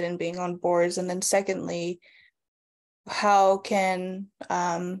interested in being on boards? And then secondly, how can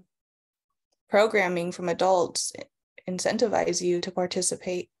programming from adults incentivize you to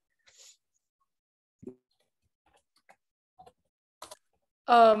participate?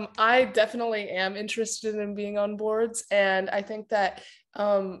 I definitely am interested in being on boards, and I think that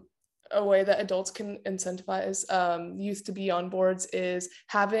a way that adults can incentivize youth to be on boards is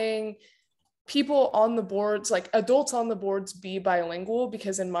having people on the boards, like adults on the boards, be bilingual,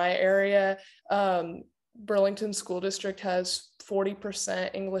 because in my area, Burlington School District has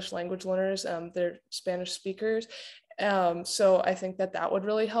 40% English language learners, they're Spanish speakers. So I think that that would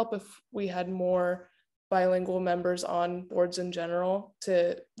really help if we had more bilingual members on boards in general,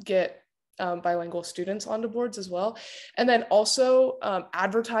 to get bilingual students onto boards as well. And then also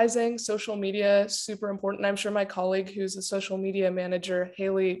advertising, social media, super important. I'm sure my colleague who's a social media manager,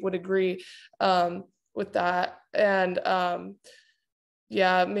 Haley, would agree with that. And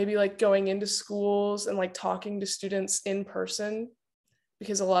yeah, maybe like going into schools and like talking to students in person,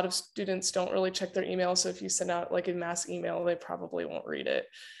 because a lot of students don't really check their email. So if you send out like a mass email, they probably won't read it.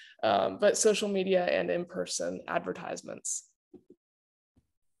 But social media and in-person advertisements.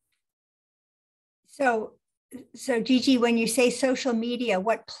 So Gigi, when you say social media,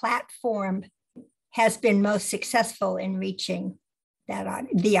 what platform has been most successful in reaching that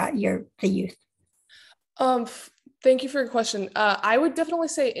the youth? Thank you for your question. I would definitely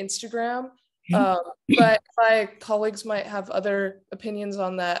say Instagram, but my colleagues might have other opinions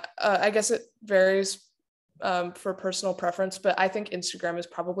on that. I guess it varies for personal preference, but I think Instagram is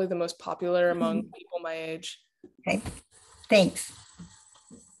probably the most popular among people my age. Okay, thanks.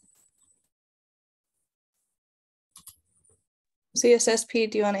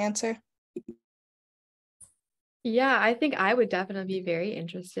 CSSP, do you want to answer? Yeah, I think I would definitely be very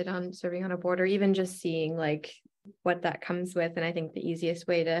interested on serving on a board, or even just seeing like what that comes with. And I think the easiest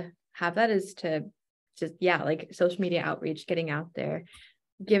way to have that is to just, yeah, like social media outreach, getting out there,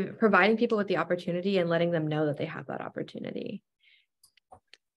 providing people with the opportunity and letting them know that they have that opportunity.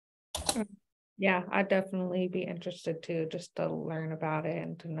 Yeah, I'd definitely be interested too, just to learn about it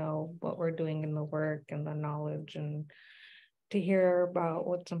and to know what we're doing in the work and the knowledge, and to hear about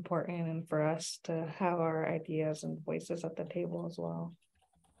what's important, and for us to have our ideas and voices at the table as well.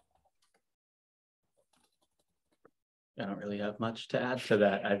 I don't really have much to add to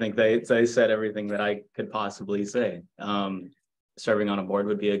that. I think they said everything that I could possibly say. Serving on a board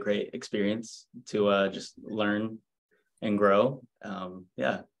would be a great experience to just learn and grow.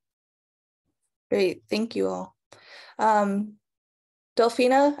 Yeah. Great, thank you all.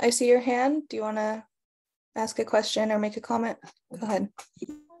 Delphina, I see your hand. Do you want to ask a question or make a comment? Go ahead. I was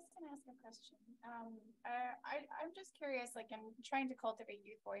going to ask a question. I'm just curious, like in trying to cultivate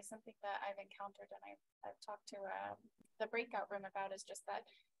youth voice, something that I've encountered and I've talked to the breakout room about is just that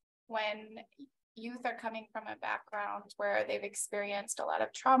when youth are coming from a background where they've experienced a lot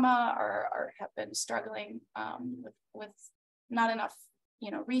of trauma or have been struggling with not enough,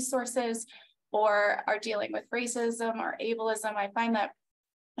 resources, or are dealing with racism or ableism, I find that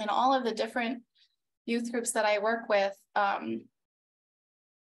in all of the different youth groups that I work with,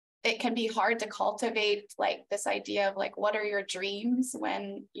 it can be hard to cultivate like this idea of like, what are your dreams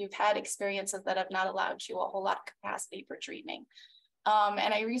when you've had experiences that have not allowed you a whole lot of capacity for dreaming.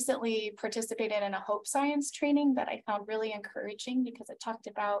 And I recently participated in a hope science training that I found really encouraging, because it talked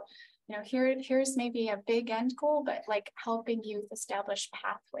about, here's maybe a big end goal, but like helping youth establish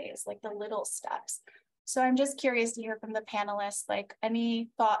pathways, like the little steps. So I'm just curious to hear from the panelists, like any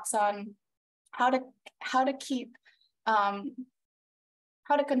thoughts on how to keep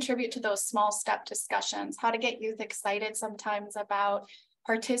how to contribute to those small step discussions, how to get youth excited sometimes about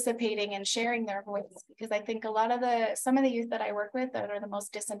participating and sharing their voice. Because I think some of the youth that I work with that are the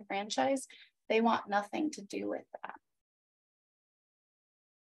most disenfranchised, they want nothing to do with that.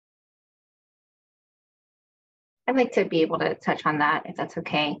 I'd like to be able to touch on that, if that's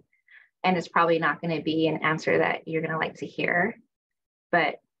okay. And it's probably not going to be an answer that you're going to like to hear,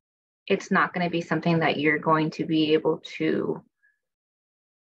 but it's not going to be something that you're going to be able to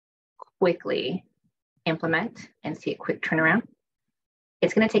quickly implement and see a quick turnaround.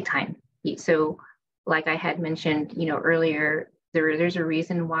 It's going to take time. So like I had mentioned, earlier, there's a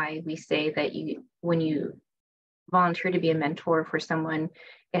reason why we say that when you volunteer to be a mentor for someone,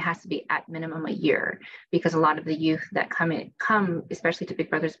 it has to be at minimum a year, because a lot of the youth that come, especially to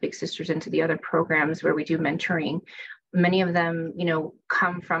Big Brothers Big Sisters and to the other programs where we do mentoring, many of them,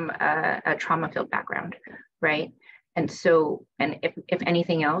 come from a trauma-filled background, right? And so, and if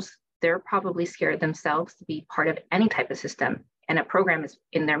anything else, they're probably scared themselves to be part of any type of system, and a program is,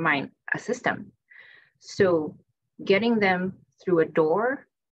 in their mind, a system. So getting them through a door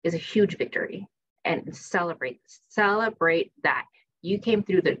is a huge victory, and celebrate that. You came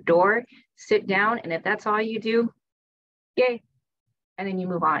through the door, sit down, and if that's all you do, yay, and then you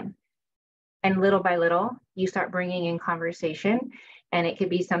move on. And little by little, you start bringing in conversation, and it could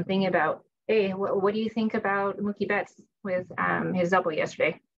be something about, hey, what do you think about Mookie Betts with his double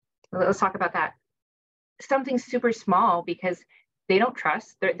yesterday? Let's talk about that. Something super small, because they don't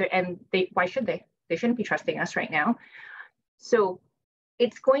trust, why should they? They shouldn't be trusting us right now. So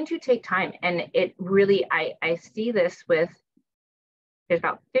it's going to take time. And it really, I see this with, there's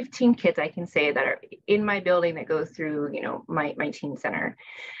about 15 kids I can say that are in my building that go through, my teen center.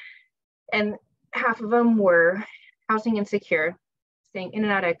 And half of them were housing insecure, staying in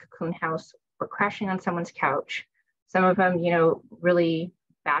and out of a cocoon house, or crashing on someone's couch. Some of them, really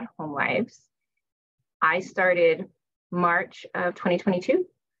bad home lives. I started March of 2022.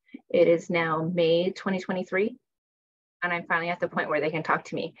 It is now May 2023. And I'm finally at the point where they can talk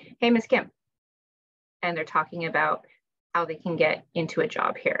to me. Hey, Ms. Kim. And they're talking about how they can get into a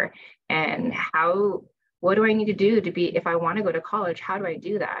job here, and what do I need to do to be, if I want to go to college, how do I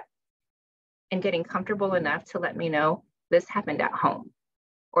do that? And getting comfortable enough to let me know this happened at home,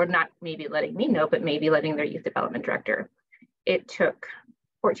 or not maybe letting me know, but maybe letting their youth development director. It took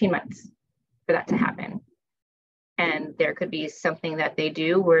 14 months for that to happen. And there could be something that they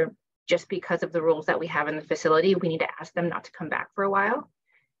do where, just because of the rules that we have in the facility, we need to ask them not to come back for a while.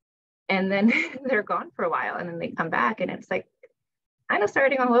 And then they're gone for a while, and then they come back, and it's like kind of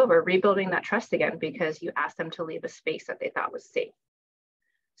starting all over, rebuilding that trust again, because you asked them to leave a space that they thought was safe.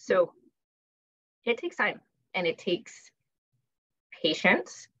 So it takes time, and it takes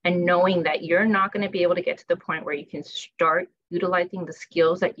patience, and knowing that you're not going to be able to get to the point where you can start utilizing the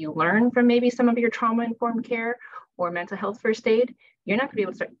skills that you learn from maybe some of your trauma-informed care or mental health first aid. You're not going to be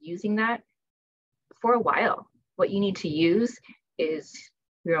able to start using that for a while. What you need to use is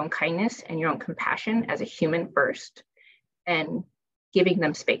your own kindness and your own compassion as a human first, and giving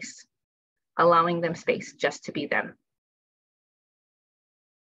them space, allowing them space just to be them.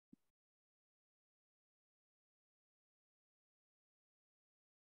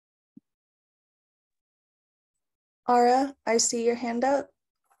 Ara, I see your hand up.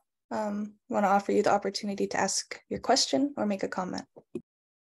 Want to offer you the opportunity to ask your question or make a comment.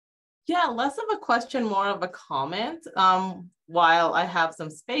 Yeah, less of a question, more of a comment, while I have some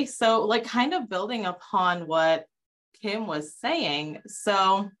space. So like kind of building upon what Kim was saying.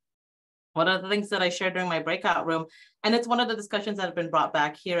 So one of the things that I shared during my breakout room, and it's one of the discussions that have been brought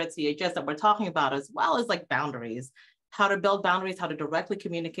back here at CHS that we're talking about as well, is like boundaries, how to build boundaries, how to directly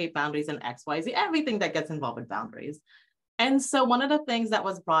communicate boundaries, and XYZ, everything that gets involved with boundaries. And so one of the things that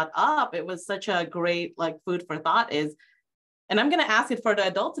was brought up, it was such a great like food for thought is, and I'm going to ask it for the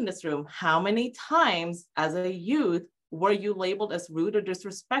adults in this room, how many times as a youth were you labeled as rude or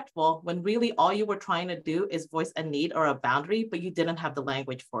disrespectful when really all you were trying to do is voice a need or a boundary, but you didn't have the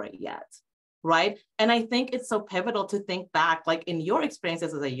language for it yet, right? And I think it's so pivotal to think back, like in your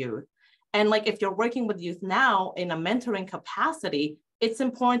experiences as a youth. And like if you're working with youth now in a mentoring capacity, it's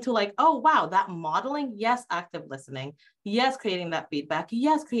important to like, oh, wow, that modeling, yes, active listening, yes, creating that feedback,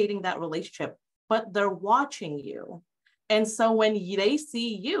 yes, creating that relationship, but they're watching you. And so when they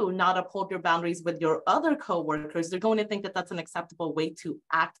see you not uphold your boundaries with your other coworkers, they're going to think that that's an acceptable way to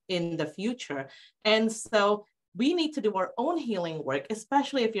act in the future. And so we need to do our own healing work,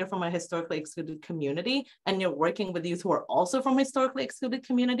 especially if you're from a historically excluded community and you're working with youth who are also from historically excluded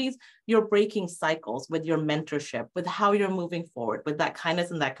communities. You're breaking cycles with your mentorship, with how you're moving forward, with that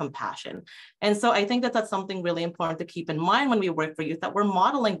kindness and that compassion. And so I think that that's something really important to keep in mind when we work for youth, that we're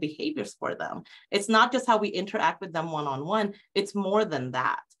modeling behaviors for them. It's not just how we interact with them one-on-one, it's more than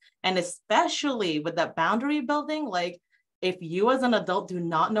that. And especially with that boundary building, like, if you as an adult do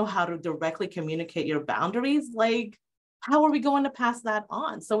not know how to directly communicate your boundaries, like, how are we going to pass that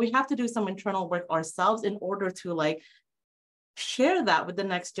on? So we have to do some internal work ourselves in order to like share that with the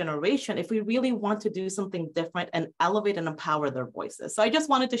next generation if we really want to do something different and elevate and empower their voices. So I just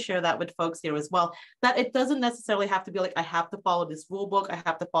wanted to share that with folks here as well, that it doesn't necessarily have to be like, I have to follow this rule book, I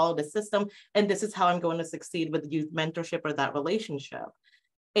have to follow this system, and this is how I'm going to succeed with youth mentorship or that relationship.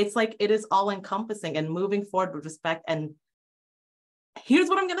 It's like, it is all encompassing and moving forward with respect. And here's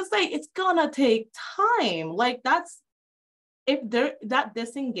what I'm going to say, it's gonna take time. Like, that's, if there, that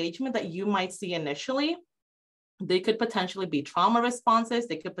disengagement that you might see initially, they could potentially be trauma responses.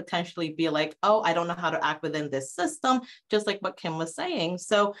 They could potentially be like, oh, I don't know how to act within this system, just like what Kim was saying.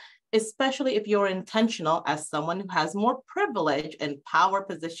 So especially if you're intentional as someone who has more privilege and power,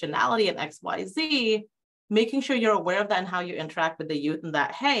 positionality, and XYZ, making sure you're aware of that and how you interact with the youth, and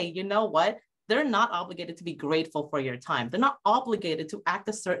that, hey, you know what? They're not obligated to be grateful for your time. They're not obligated to act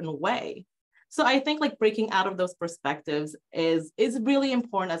a certain way. So I think like breaking out of those perspectives is really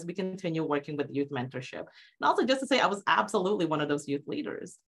important as we continue working with youth mentorship. And also just to say, I was absolutely one of those youth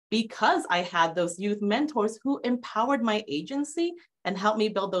leaders because I had those youth mentors who empowered my agency and helped me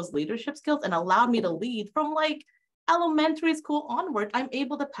build those leadership skills and allowed me to lead from like elementary school onward. I'm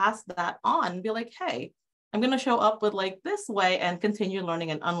able to pass that on and be like, hey, I'm going to show up with like this way and continue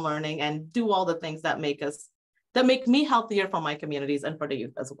learning and unlearning and do all the things that make me healthier for my communities and for the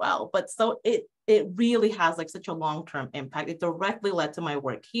youth as well. But so it really has like such a long-term impact. It directly led to my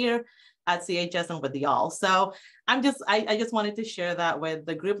work here at CHS and with y'all. So I just wanted to share that with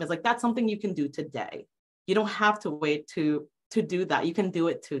the group. It's like, that's something you can do today. You don't have to wait to do that. You can do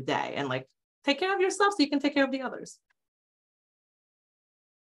it today and like take care of yourself so you can take care of the others.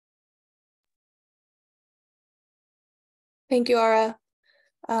 Thank you, Aura.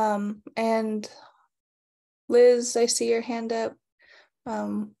 And Liz, I see your hand up.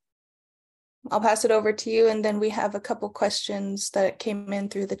 I'll pass it over to you, and then we have a couple questions that came in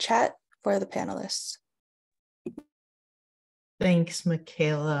through the chat for the panelists. Thanks,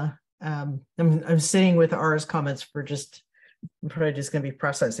 Michaela. I'm sitting with Aura's comments for I'm probably just going to be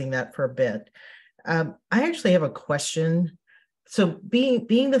processing that for a bit. I actually have a question. So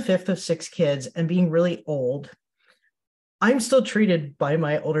being the fifth of 6 kids and being really old, I'm still treated by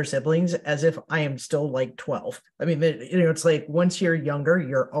my older siblings as if I am still like 12. I mean, it's like once you're younger,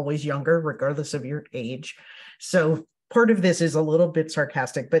 you're always younger, regardless of your age. So part of this is a little bit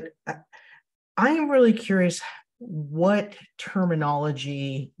sarcastic, but I am really curious what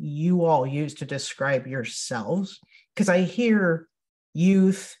terminology you all use to describe yourselves, because I hear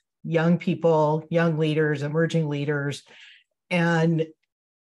youth, young people, young leaders, emerging leaders, and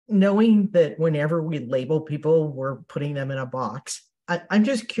knowing that whenever we label people, we're putting them in a box. I'm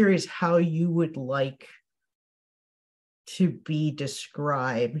just curious how you would like to be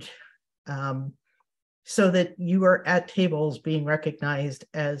described so that you are at tables being recognized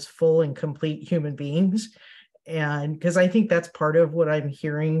as full and complete human beings. And because I think that's part of what I'm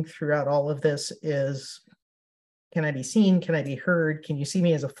hearing throughout all of this is, can I be seen? Can I be heard? Can you see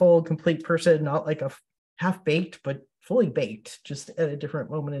me as a full, complete person, not like a half-baked, but fully baked, just at a different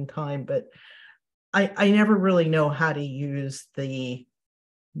moment in time. But I never really know how to use the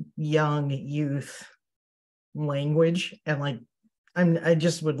young youth language, and like I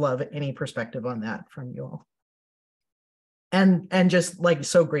just would love any perspective on that from you all. And just like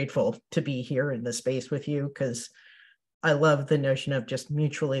so grateful to be here in the space with you, because I love the notion of just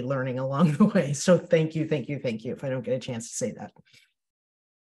mutually learning along the way. So thank you if I don't get a chance to say that.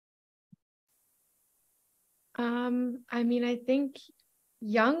 I mean, I think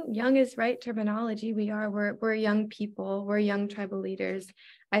young is right terminology. We're young people, we're young tribal leaders.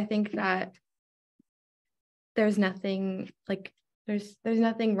 I think that there's nothing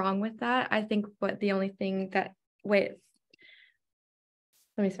wrong with that. I think the only thing that, let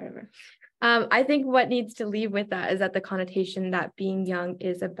me start over. I think what needs to leave with that is that the connotation that being young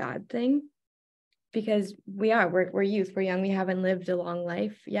is a bad thing, because we're youth, we're young, we haven't lived a long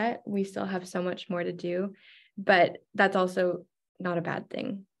life yet. We still have so much more to do, but that's also not a bad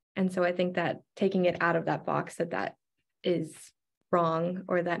thing. And so I think that taking it out of that box that is wrong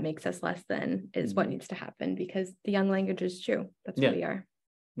or that makes us less than is what needs to happen, because the young language is true. That's what we are.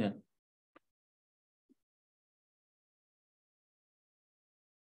 Yeah.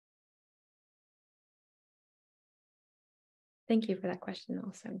 Thank you for that question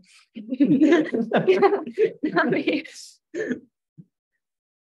also.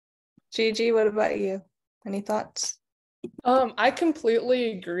 Gigi, what about you? Any thoughts? I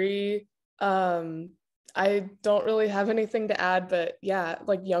completely agree. I don't really have anything to add, but yeah,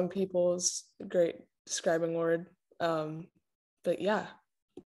 like young people is a great describing word. But yeah.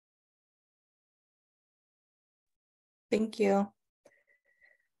 Thank you.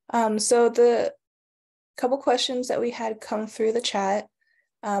 So the couple questions that we had come through the chat.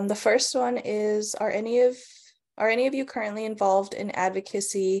 The first one is, are any of you currently involved in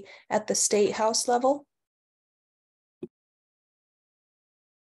advocacy at the state house level?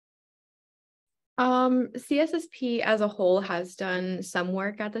 CSSP as a whole has done some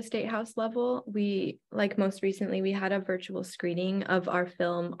work at the state house level. We, like most recently, we had a virtual screening of our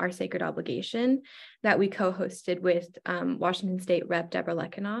film, Our Sacred Obligation, that we co-hosted with Washington State Rep. Deborah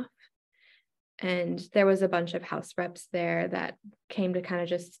Lekanoff. And there was a bunch of House reps there that came to kind of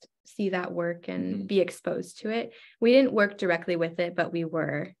just see that work and be exposed to it. We didn't work directly with it, but we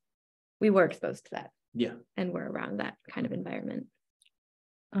were exposed to that. Yeah. And we're around that kind of environment.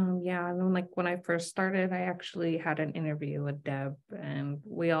 Yeah, I mean, like when I first started, I actually had an interview with Deb, and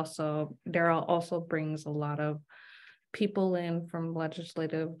Daryl also brings a lot of people in from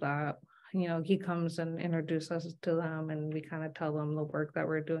legislative that, he comes and introduces us to them, and we kind of tell them the work that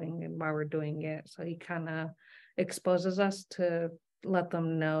we're doing and why we're doing it. So he kind of exposes us to let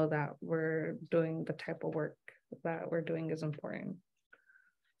them know that we're doing the type of work that we're doing is important.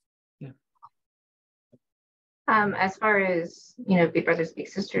 As far as, Big Brothers Big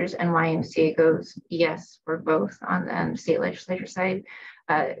Sisters and YMCA goes, yes, we're both on the state legislature side.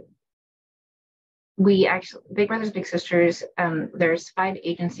 We actually, Big Brothers Big Sisters, there's 5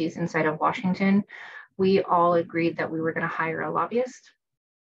 agencies inside of Washington. We all agreed that we were going to hire a lobbyist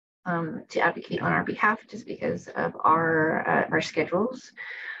to advocate on our behalf, just because of our schedules.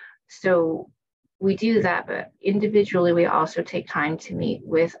 So we do that, but individually, we also take time to meet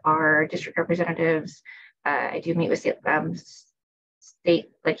with our district representatives. I do meet with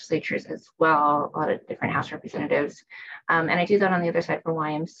state legislatures as well, a lot of different House representatives. And I do that on the other side for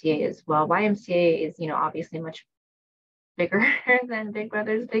YMCA as well. YMCA is, obviously much bigger than Big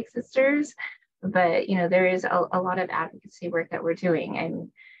Brothers Big Sisters, but, there is a lot of advocacy work that we're doing.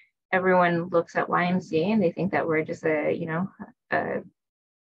 And everyone looks at YMCA and they think that we're just a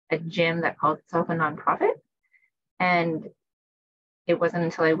gym that calls itself a nonprofit. And it wasn't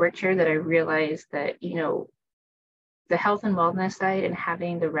until I worked here that I realized that, the health and wellness side and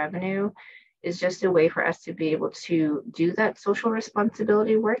having the revenue is just a way for us to be able to do that social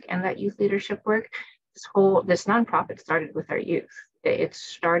responsibility work and that youth leadership work. This nonprofit started with our youth. It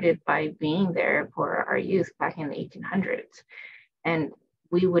started by being there for our youth back in the 1800s. And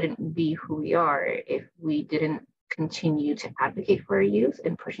we wouldn't be who we are if we didn't continue to advocate for our youth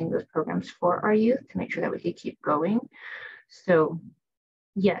and pushing those programs for our youth to make sure that we could keep going. So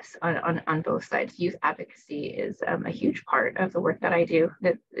yes, on both sides, youth advocacy is a huge part of the work that I do.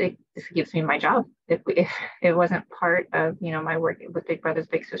 This gives me my job. If it wasn't part of my work with Big Brothers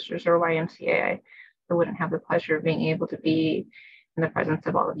Big Sisters or YMCA, I wouldn't have the pleasure of being able to be in the presence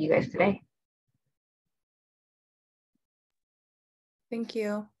of all of you guys today. Thank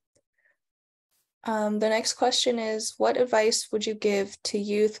you. The next question is, what advice would you give to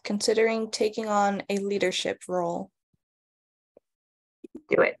youth considering taking on a leadership role?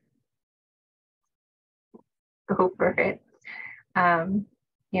 Do it. Go for it.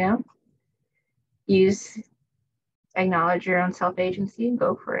 Acknowledge your own self-agency and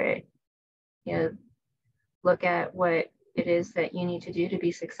go for it. Look at what it is that you need to do to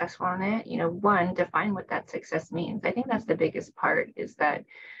be successful in it. One, define what that success means. I think that's the biggest part, is that,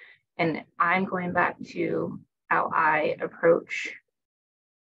 and I'm going back to how I approach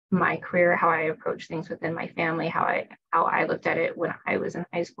my career, how I approach things within my family, how I looked at it when I was in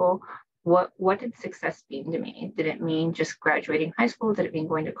high school. What did success mean to me? Did it mean just graduating high school? Did it mean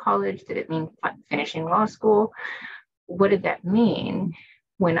going to college? Did it mean finishing law school? What did that mean?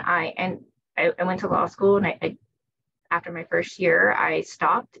 When I went to law school, and I after my first year, I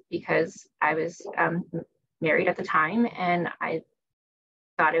stopped because I was married at the time, and I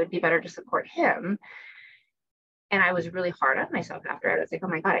thought it would be better to support him. And I was really hard on myself after. I was like, oh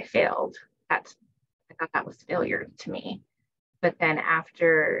my God, I failed. I thought that was failure to me. But then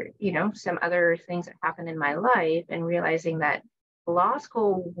after, some other things that happened in my life, and realizing that law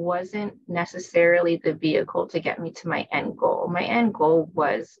school wasn't necessarily the vehicle to get me to my end goal. My end goal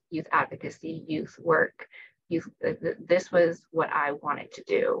was youth advocacy, youth work. This was what I wanted to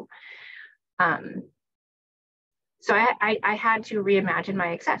do. So I had to reimagine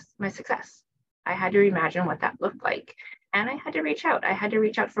my success. I had to reimagine what that looked like. And I had to reach out. I had to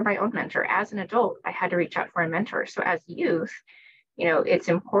reach out for my own mentor. As an adult, I had to reach out for a mentor. So as youth, it's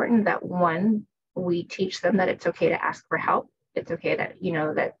important that one, we teach them that it's okay to ask for help. It's okay that,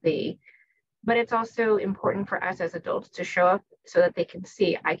 but it's also important for us as adults to show up so that they can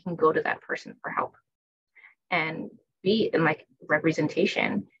see, I can go to that person for help and be in like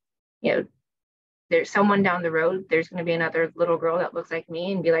representation. There's someone down the road, there's going to be another little girl that looks like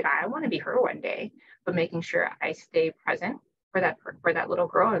me and be like, I want to be her one day, but making sure I stay present for that little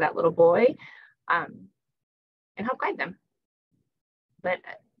girl or that little boy, and help guide them. But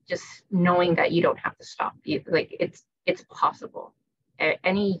just knowing that you don't have to stop. It's possible.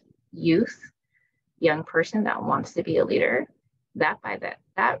 Any young person that wants to be a leader, that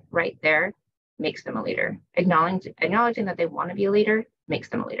right there makes them a leader. Acknowledging that they want to be a leader makes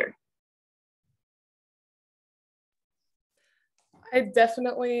them a leader. I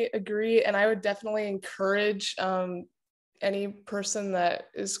definitely agree, and I would definitely encourage any person that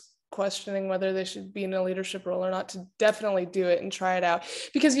is questioning whether they should be in a leadership role or not to definitely do it and try it out,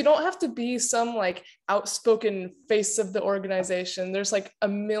 because you don't have to be some like outspoken face of the organization. There's like a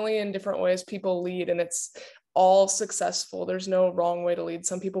million different ways people lead, and it's all successful. There's no wrong way to lead.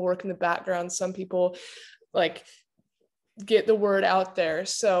 Some people work in the background, some people like get the word out there.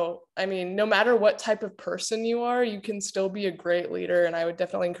 So, I mean, no matter what type of person you are, you can still be a great leader. And I would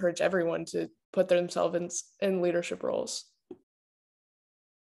definitely encourage everyone to put themselves in leadership roles.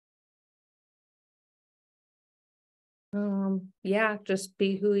 Yeah, just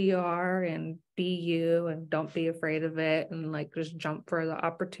be who you are and be you, and don't be afraid of it, and like just jump for the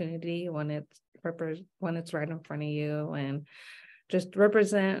opportunity when it's right in front of you, and just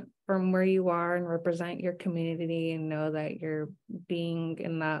represent from where you are and represent your community, and know that you're being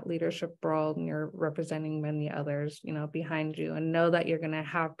in that leadership role and you're representing many others, behind you, and know that you're going to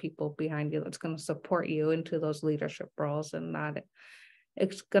have people behind you that's going to support you into those leadership roles, and that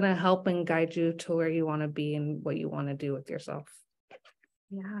it's going to help and guide you to where you want to be and what you want to do with yourself.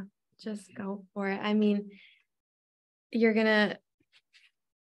 Yeah, just go for it. I mean, you're going to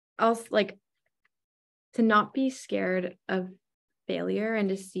also like to not be scared of failure and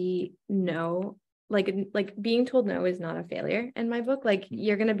to see no, like being told no is not a failure in my book. Like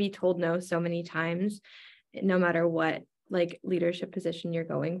you're going to be told no so many times, no matter what like leadership position you're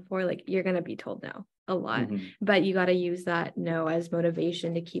going for, like you're going to be told no a lot, but you got to use that no as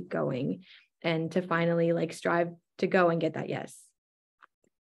motivation to keep going and to finally like strive to go and get that yes.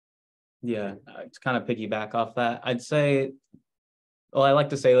 Yeah, to kind of piggyback off that, I'd say, well, I like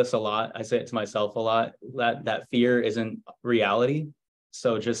to say this a lot. I say it to myself a lot, that fear isn't reality.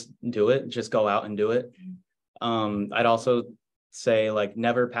 So just do it, just go out and do it. I'd also say like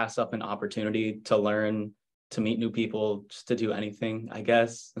never pass up an opportunity to learn, to meet new people, just to do anything, I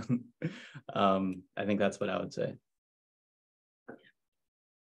guess. I think that's what I would say.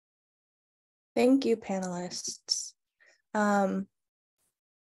 Thank you, panelists.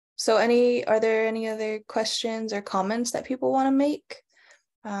 So are there any other questions or comments that people want to make?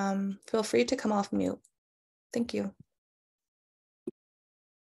 Feel free to come off mute. Thank you.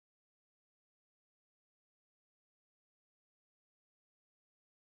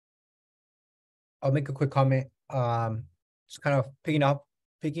 I'll make a quick comment. Just kind of picking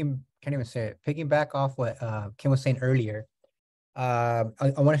back off what Kim was saying earlier. I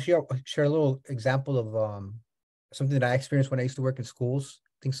want to share a little example of something that I experienced when I used to work in schools.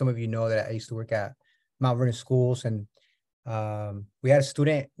 I think some of you know that I used to work at Mount Vernon Schools, and we had a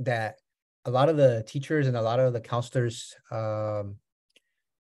student that a lot of the teachers and a lot of the counselors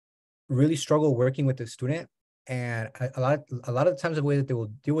really struggle working with the student, and a lot of the times the way that they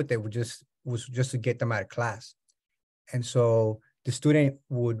will deal with it was just to get them out of class. And so the student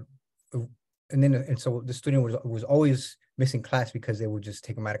would, so the student was always missing class because they would just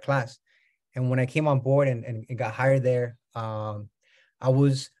take him out of class. And when I came on board and got hired there, I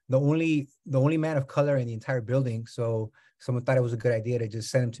was the only man of color in the entire building. So someone thought it was a good idea to just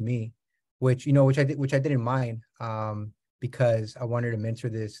send him to me, which I didn't mind, because I wanted to mentor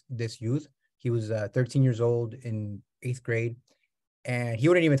this youth. He was 13 years old in 8th grade. And he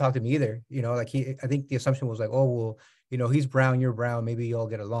wouldn't even talk to me either. I think the assumption was like, oh, well, he's brown, you're brown, maybe you'll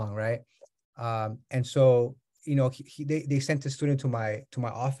get along, right? And so, they sent the student to my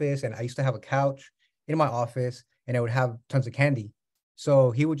office, and I used to have a couch in my office, and I would have tons of candy.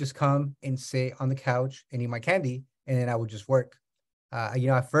 So he would just come and sit on the couch and eat my candy, and then I would just work.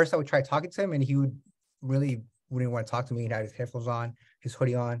 At first I would try talking to him, and he wouldn't want to talk to me. He had his headphones on, his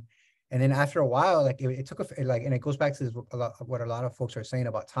hoodie on. And then after a while, like it took and it goes back to what a lot of folks are saying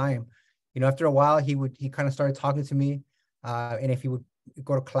about time. After a while, he kind of started talking to me, and if he would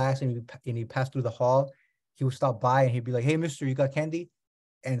go to class and he passed through the hall, he would stop by and he'd be like, "Hey, mister, you got candy?"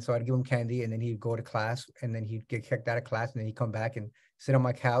 And so I'd give him candy, and then he'd go to class, and then he'd get kicked out of class, and then he'd come back and sit on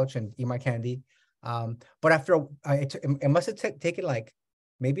my couch and eat my candy. But after it must have taken like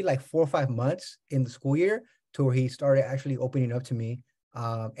maybe like 4 or 5 months in the school year to where he started actually opening up to me.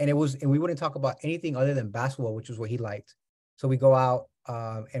 And we wouldn't talk about anything other than basketball, which was what he liked. So we go out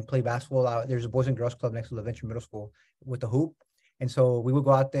and play basketball out. There's a Boys and Girls Club next to LaVenture Middle School with the hoop. And so we would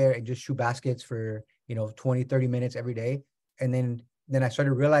go out there and just shoot baskets for, 20, 30 minutes every day. And then I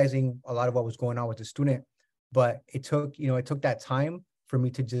started realizing a lot of what was going on with the student, but it took that time for me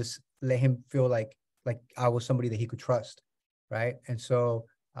to just let him feel like I was somebody that he could trust. Right. And so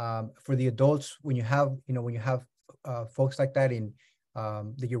for the adults, when you have folks like that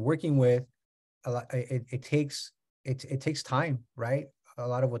that you're working with, it takes time, right? A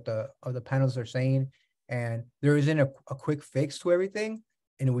lot of what the other panels are saying, and there isn't a quick fix to everything,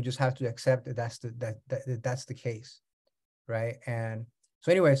 and we just have to accept that that's the case, right? And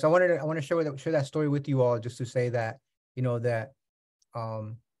so anyway, so I want to share that story with you all, just to say that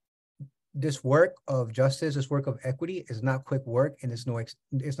this work of justice, this work of equity is not quick work, and it's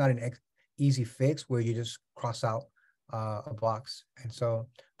not an easy fix where you just cross out a box. And so,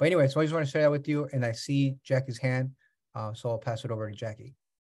 but anyway, so I just want to share that with you. And I see Jackie's hand, so I'll pass it over to Jackie.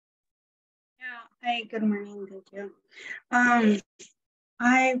 Yeah. Hi. Good morning. Thank you.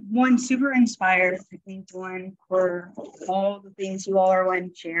 I'm super inspired. I think for all the things you all are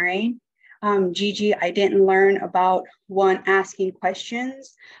sharing. Gigi, I didn't learn about asking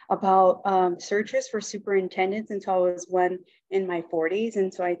questions about searches for superintendents until I was in my 40s.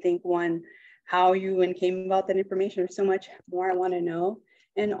 And so I think how you came about that information, there's so much more I want to know.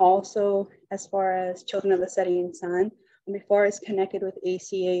 And also, as far as Children of the Setting Sun, before I was connected with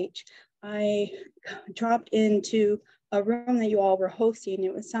ACH, I dropped into a room that you all were hosting.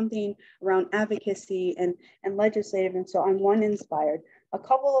 It was something around advocacy and legislative. And so I'm inspired. A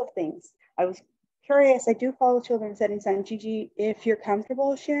couple of things. I was curious. I do follow Children of the Setting Sun. Gigi, if you're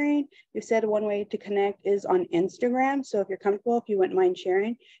comfortable sharing, you said one way to connect is on Instagram. So if you're comfortable, if you wouldn't mind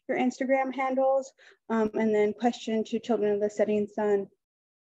sharing your Instagram handles. And then question to Children of the Setting Sun,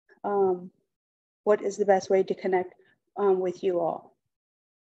 what is the best way to connect with you all?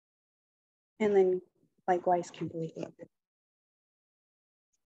 And then likewise, Kimberly.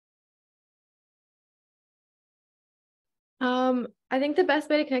 I think the best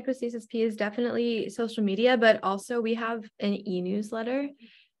way to connect with CSSP is definitely social media, but also we have an e-newsletter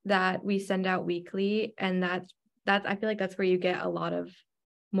that we send out weekly, and that's I feel like that's where you get a lot of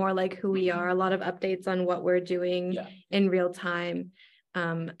more like who we are, a lot of updates on what we're doing in real time.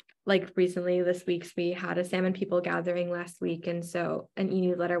 Like recently this week, we had a Salmon People gathering last week. And so an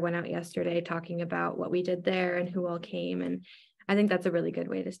e-newsletter went out yesterday talking about what we did there and who all came. And I think that's a really good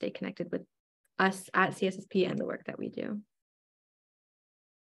way to stay connected with us at CSSP and the work that we do.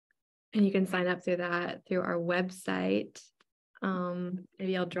 And you can sign up through our website.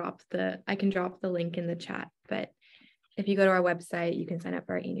 Maybe I can drop the link in the chat, but if you go to our website, you can sign up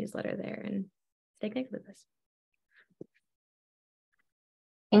for our e-newsletter there and stay connected with us.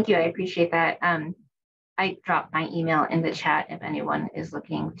 Thank you. I appreciate that. I dropped my email in the chat if anyone is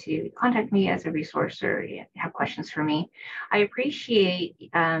looking to contact me as a resource or have questions for me. I appreciate,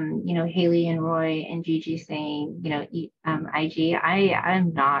 Haley and Roy and Gigi saying, IG.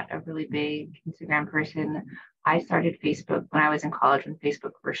 I'm not a really big Instagram person. I started Facebook when I was in college when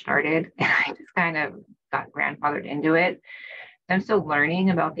Facebook first started, and I just kind of got grandfathered into it. I'm still learning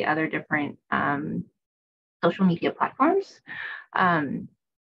about the other different social media platforms.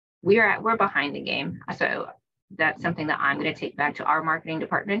 We're behind the game. So that's something that I'm going to take back to our marketing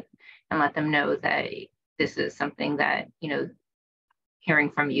department and let them know that this is something that,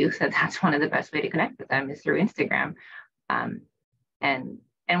 hearing from you, so that's one of the best way to connect with them is through Instagram.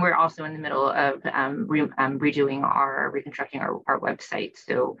 And we're also in the middle of reconstructing our website.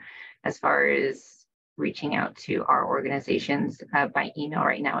 So as far as reaching out to our organizations, by email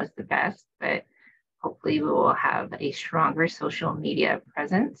right now is the best, but hopefully we will have a stronger social media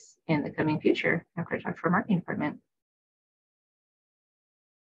presence in the coming future after I talk to our marketing department.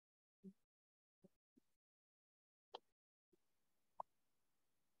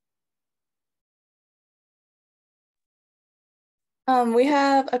 We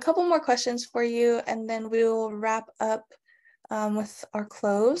have a couple more questions for you, and then we will wrap up with our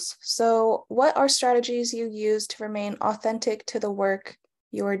close. So what are strategies you use to remain authentic to the work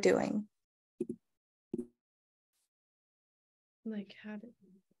you're doing? Like how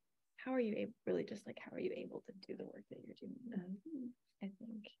are you able how are you able to do the work that you're doing? I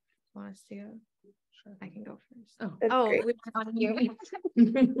think want us to go. I can go first. That's Oh, great. we're on you.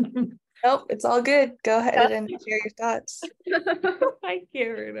 Nope, it's all good. Go ahead and share your thoughts. Hi,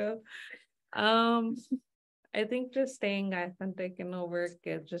 Karen. I think just staying authentic in the work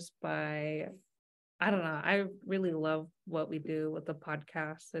is just by, I don't know, I really love what we do with the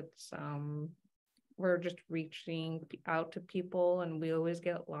podcast. It's we're just reaching out to people and we always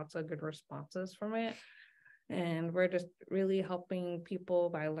get lots of good responses from it. And we're just really helping people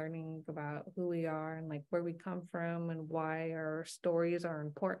by learning about who we are and like where we come from and why our stories are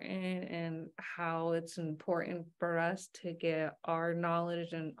important and how it's important for us to get our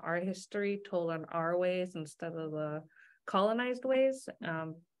knowledge and our history told in our ways instead of the colonized ways,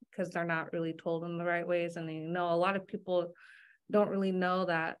 because they're not really told in the right ways. And you know, a lot of people don't really know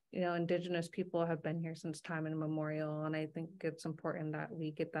that, you know, Indigenous people have been here since time immemorial. And I think it's important that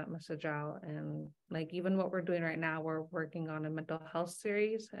we get that message out. And like, even what we're doing right now, we're working on a mental health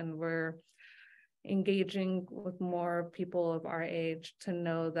series and we're engaging with more people of our age to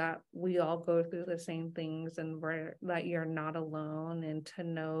know that we all go through the same things and that you're not alone, and to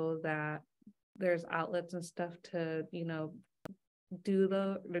know that there's outlets and stuff to, you know,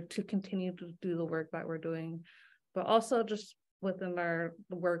 to continue to do the work that we're doing, but also just within our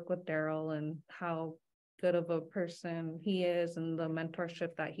work with Daryl and how good of a person he is and the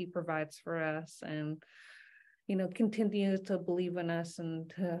mentorship that he provides for us, and, you know, continue to believe in us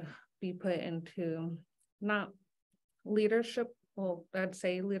and to be put into not leadership, well, I'd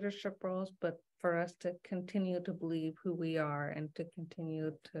say leadership roles, but for us to continue to believe who we are and to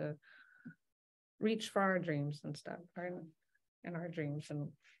continue to reach for our dreams and stuff, right? And our dreams and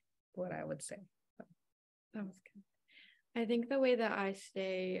what I would say. So, that was good. I think the way that I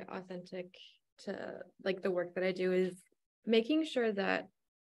stay authentic to like the work that I do is making sure that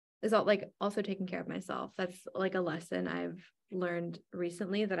is all like also taking care of myself. That's like a lesson I've learned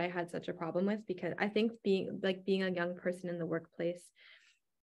recently that I had such a problem with, because I think being a young person in the workplace,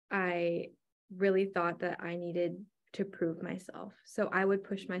 I really thought that I needed to prove myself. So I would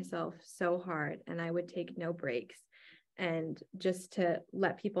push myself so hard and I would take no breaks, and just to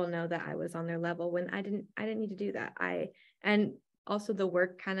let people know that I was on their level when I didn't need to do that. And also the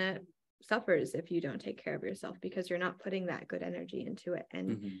work kind of suffers if you don't take care of yourself, because you're not putting that good energy into it,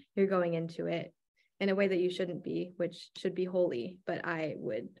 and you're going into it in a way that you shouldn't be, which should be holy. But I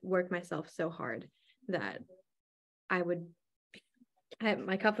would work myself so hard that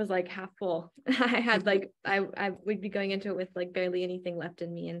my cup was like half full. I had like, I would be going into it with like barely anything left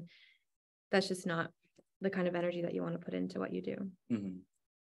in me. And that's just not the kind of energy that you want to put into what you do. Mm-hmm.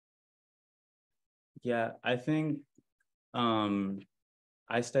 Yeah, I think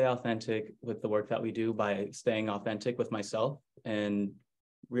I stay authentic with the work that we do by staying authentic with myself and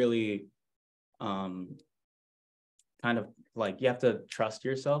really kind of like, you have to trust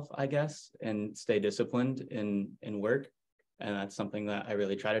yourself, I guess, and stay disciplined in work. And that's something that I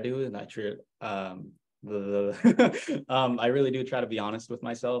really try to do. And I really do try to be honest with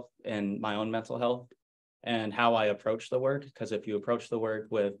myself and my own mental health and how I approach the work. Because if you approach the work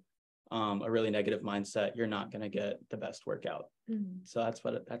with a really negative mindset, you're not going to get the best work out. So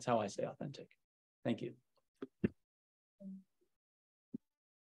that's how I stay authentic. Thank you.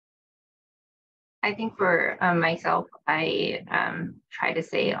 I think for myself, I try to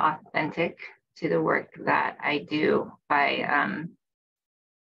stay authentic to the work that I do by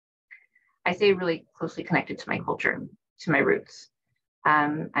I stay really closely connected to my culture, to my roots.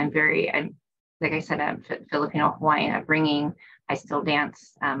 I'm like I said, I'm Filipino Hawaiian upbringing. I still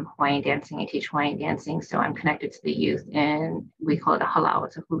dance Hawaiian dancing. I teach Hawaiian dancing, so I'm connected to the youth, and we call it a halau.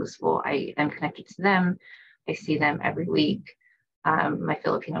 It's a hula school. I am connected to them. I see them every week. My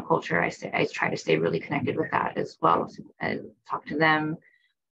Filipino culture, I try to stay really connected with that as well. So I talk to them.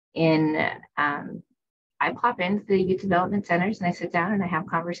 I pop into the youth development centers and I sit down and I have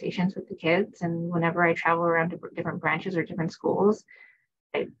conversations with the kids. And whenever I travel around to different branches or different schools,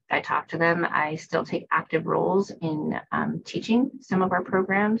 I talk to them. I still take active roles in teaching some of our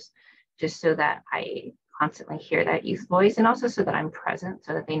programs, just so that I constantly hear that youth voice, and also so that I'm present,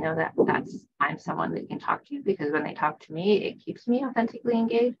 so that they know that I'm someone they can talk to, because when they talk to me, it keeps me authentically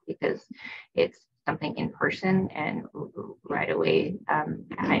engaged, because it's something in person, and right away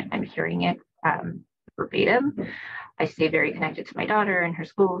I'm hearing it verbatim. I stay very connected to my daughter and her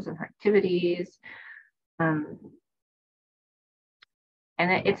schools and her activities.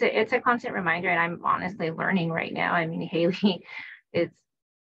 And it's a constant reminder, and I'm honestly learning right now. I mean, Haley is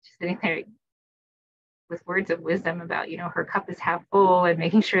just sitting there with words of wisdom about, you know, her cup is half full and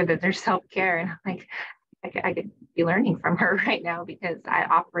making sure that there's self-care. And I'm like, I could be learning from her right now, because I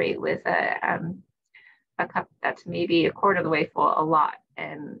operate with a cup that's maybe a quarter of the way full a lot.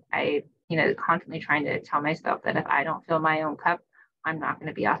 And I constantly trying to tell myself that if I don't fill my own cup, I'm not going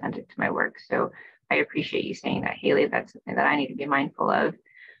to be authentic to my work. So I appreciate you saying that, Haley. That's something that I need to be mindful of.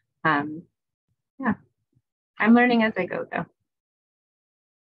 Yeah, I'm learning as I go, though.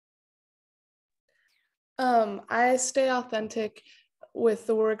 I stay authentic with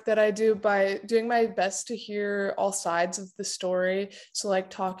the work that I do by doing my best to hear all sides of the story. So like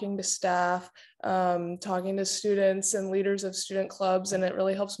talking to staff, talking to students and leaders of student clubs, and it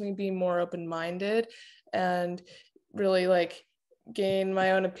really helps me be more open-minded and really like gain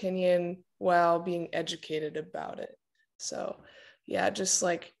my own opinion while being educated about it. So yeah, just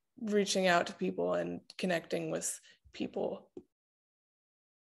like reaching out to people and connecting with people.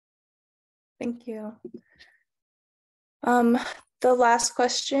 Thank you. The last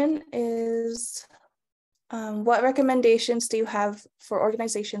question is, what recommendations do you have for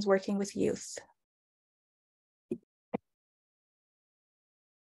organizations working with youth?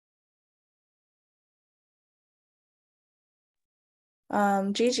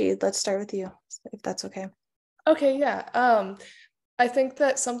 Gigi, let's start with you, if that's okay. Okay, yeah. I think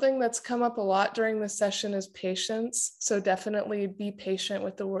that something that's come up a lot during this session is patience. So definitely be patient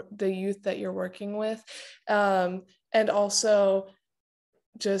with the youth that you're working with. And also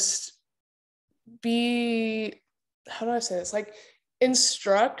just be, how do I say this? Like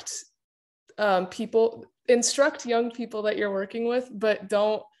instruct young people that you're working with, but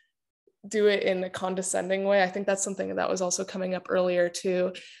don't do it in a condescending way. I think that's something that was also coming up earlier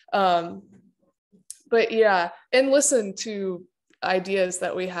too. But yeah, and listen to ideas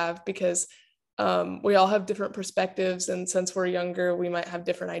that we have, because we all have different perspectives, and since we're younger, we might have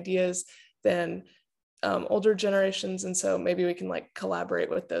different ideas than older generations, and so maybe we can like collaborate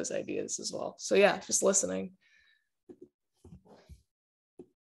with those ideas as well. So yeah, just listening.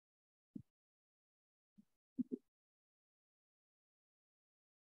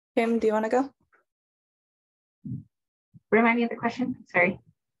 Kim, do you want to go? Remind me of the question, sorry.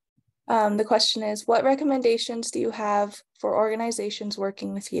 The question is, what recommendations do you have for organizations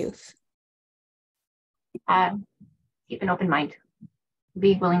working with youth? Keep an open mind,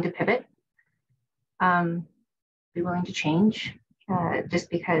 be willing to pivot, be willing to change. Just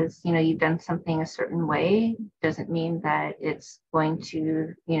because you've done something a certain way doesn't mean that it's going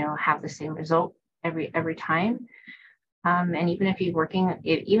to have the same result every time. And even if you're working,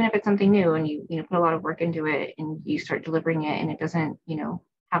 even if it's something new and you put a lot of work into it and you start delivering it and it doesn't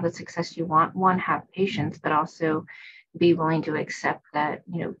have the success you want, one, have patience, but also be willing to accept that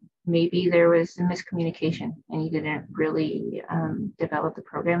maybe there was a miscommunication and you didn't really develop the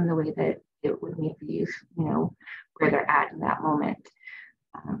program the way that it would meet the youth, where they're at in that moment.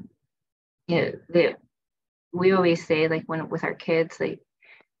 We always say, like, when with our kids, like,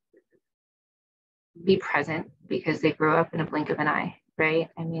 be present, because they grow up in a blink of an eye, right?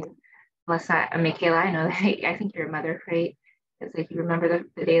 I mean, Melissa, Michaela, I know that I think you're a mother, right? It's like you remember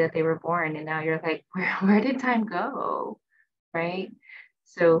the day that they were born, and now you're like, where did time go, right?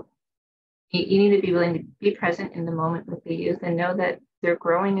 So you need to be willing to be present in the moment with the youth and know that they're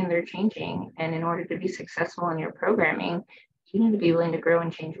growing and they're changing. And in order to be successful in your programming, you need to be willing to grow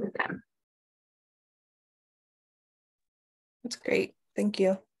and change with them. That's great. Thank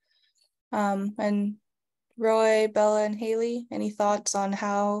you. And Roy, Bella, and Haley, any thoughts on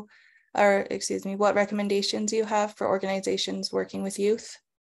what recommendations you have for organizations working with youth?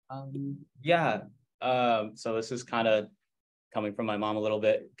 Yeah. So this is kind of coming from my mom a little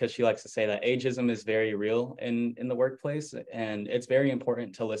bit, because she likes to say that ageism is very real in the workplace, and it's very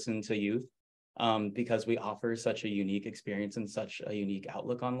important to listen to youth because we offer such a unique experience and such a unique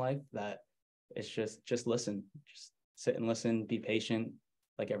outlook on life that it's just listen, just sit and listen, be patient,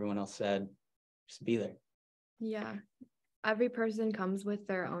 like everyone else said, just be there. Yeah, every person comes with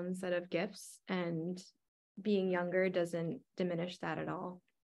their own set of gifts, and being younger doesn't diminish that at all.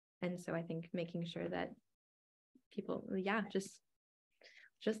 And so I think making sure that people,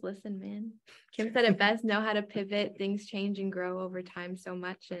 just listen, man. Kim said it best, know how to pivot. Things change and grow over time so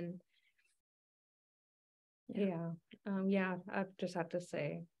much. And I just have to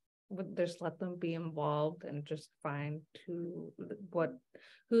say, just let them be involved and just find who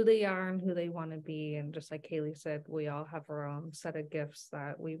they are and who they want to be. And just like Haley said, we all have our own set of gifts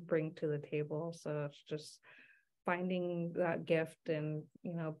that we bring to the table. So it's just finding that gift and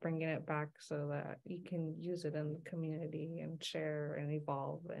bringing it back so that you can use it in the community and share and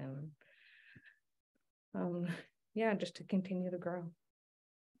evolve and just to continue to grow.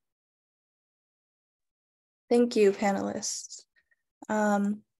 Thank you, panelists.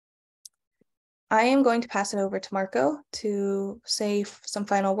 I am going to pass it over to Marco to say some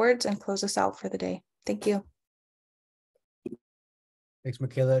final words and close us out for the day. Thank you. Thanks,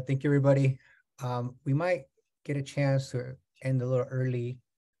 Michaela. Thank you, everybody. We might get a chance to end a little early.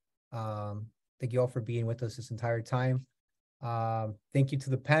 Thank you all for being with us this entire time. Thank you to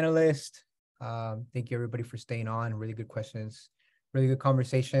the panelists. Thank you, everybody, for staying on. Really good questions, really good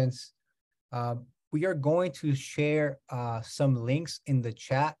conversations. We are going to share some links in the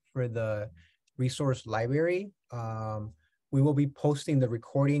chat for the resource library. We will be posting the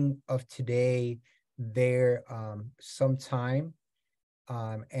recording of today there sometime.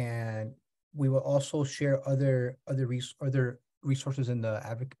 And we will also share other resources in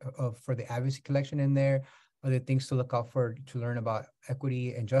the for the advocacy collection in there, other things to look out for to learn about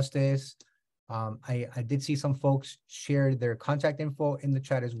equity and justice. I did see some folks share their contact info in the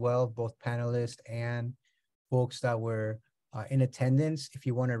chat as well, both panelists and folks that were in attendance. If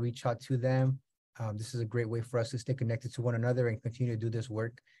you want to reach out to them, this is a great way for us to stay connected to one another and continue to do this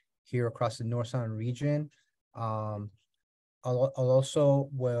work here across the North Sound region. I'll also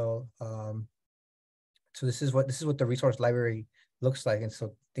so this is what the resource library looks like, and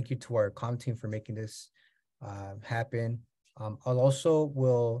so thank you to our comm team for making this happen. I'll also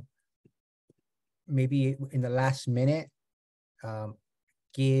will maybe in the last minute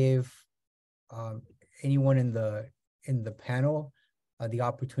give anyone in the panel the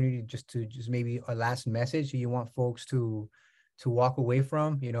opportunity just maybe a last message you want folks to walk away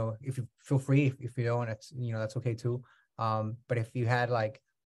from. You know, if you feel free, if you don't, that's that's okay too. But if you had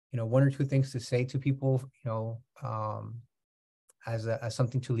one or two things to say to people, as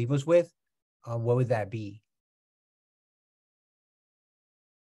something to leave us with, what would that be?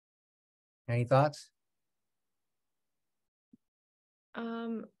 Any thoughts?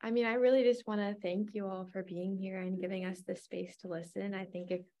 I mean, I really just want to thank you all for being here and giving us the space to listen. I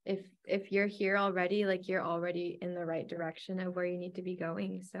think if you're here already, like you're already in the right direction of where you need to be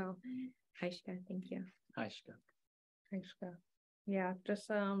going. So, Aishka, thank you. Aishka. Thanks, Scott. Yeah,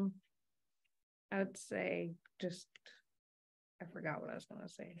 just I would say I forgot what I was gonna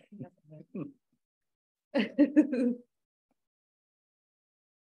say.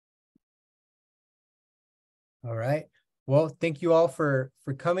 All right. Well, thank you all for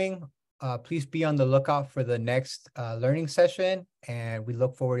coming. Please be on the lookout for the next learning session, and we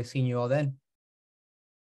look forward to seeing you all then.